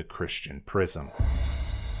in the Christian prism?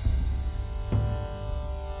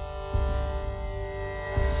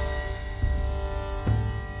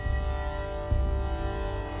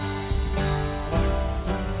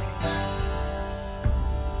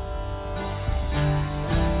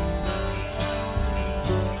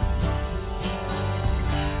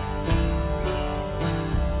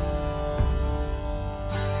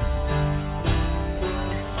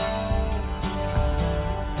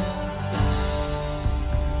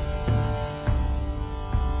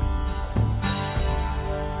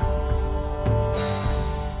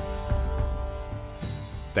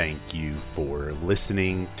 Thank you for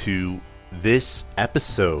listening to this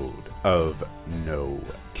episode of No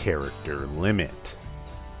Character Limit.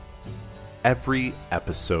 Every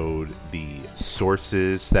episode, the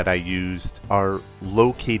sources that I used are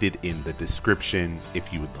located in the description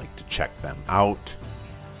if you would like to check them out.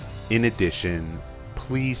 In addition,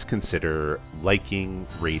 please consider liking,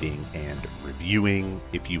 rating, and reviewing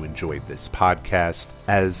if you enjoyed this podcast,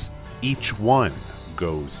 as each one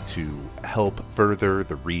goes to help further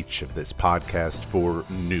the reach of this podcast for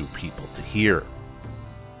new people to hear.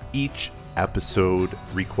 Each episode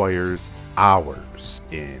requires hours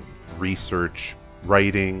in research,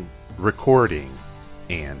 writing, recording,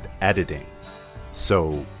 and editing.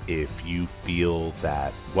 So if you feel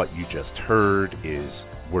that what you just heard is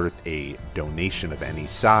worth a donation of any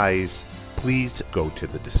size, please go to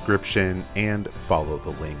the description and follow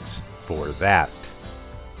the links for that.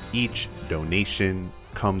 Each donation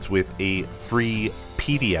comes with a free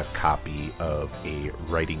PDF copy of a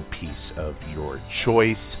writing piece of your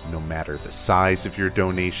choice, no matter the size of your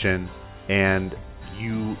donation, and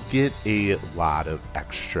you get a lot of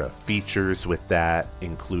extra features with that,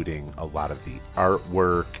 including a lot of the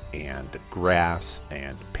artwork and graphs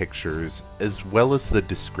and pictures, as well as the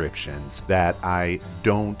descriptions that I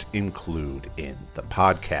don't include in the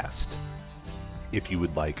podcast. If you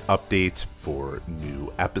would like updates for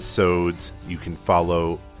new episodes, you can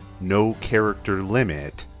follow No Character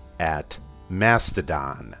Limit at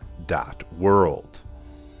mastodon.world.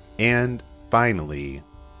 And finally,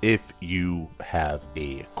 If you have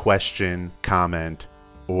a question, comment,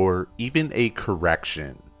 or even a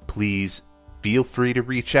correction, please feel free to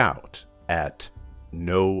reach out at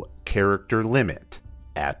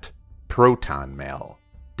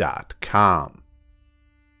nocharacterlimit@protonmail.com.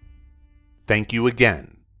 Thank you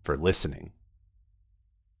again for listening.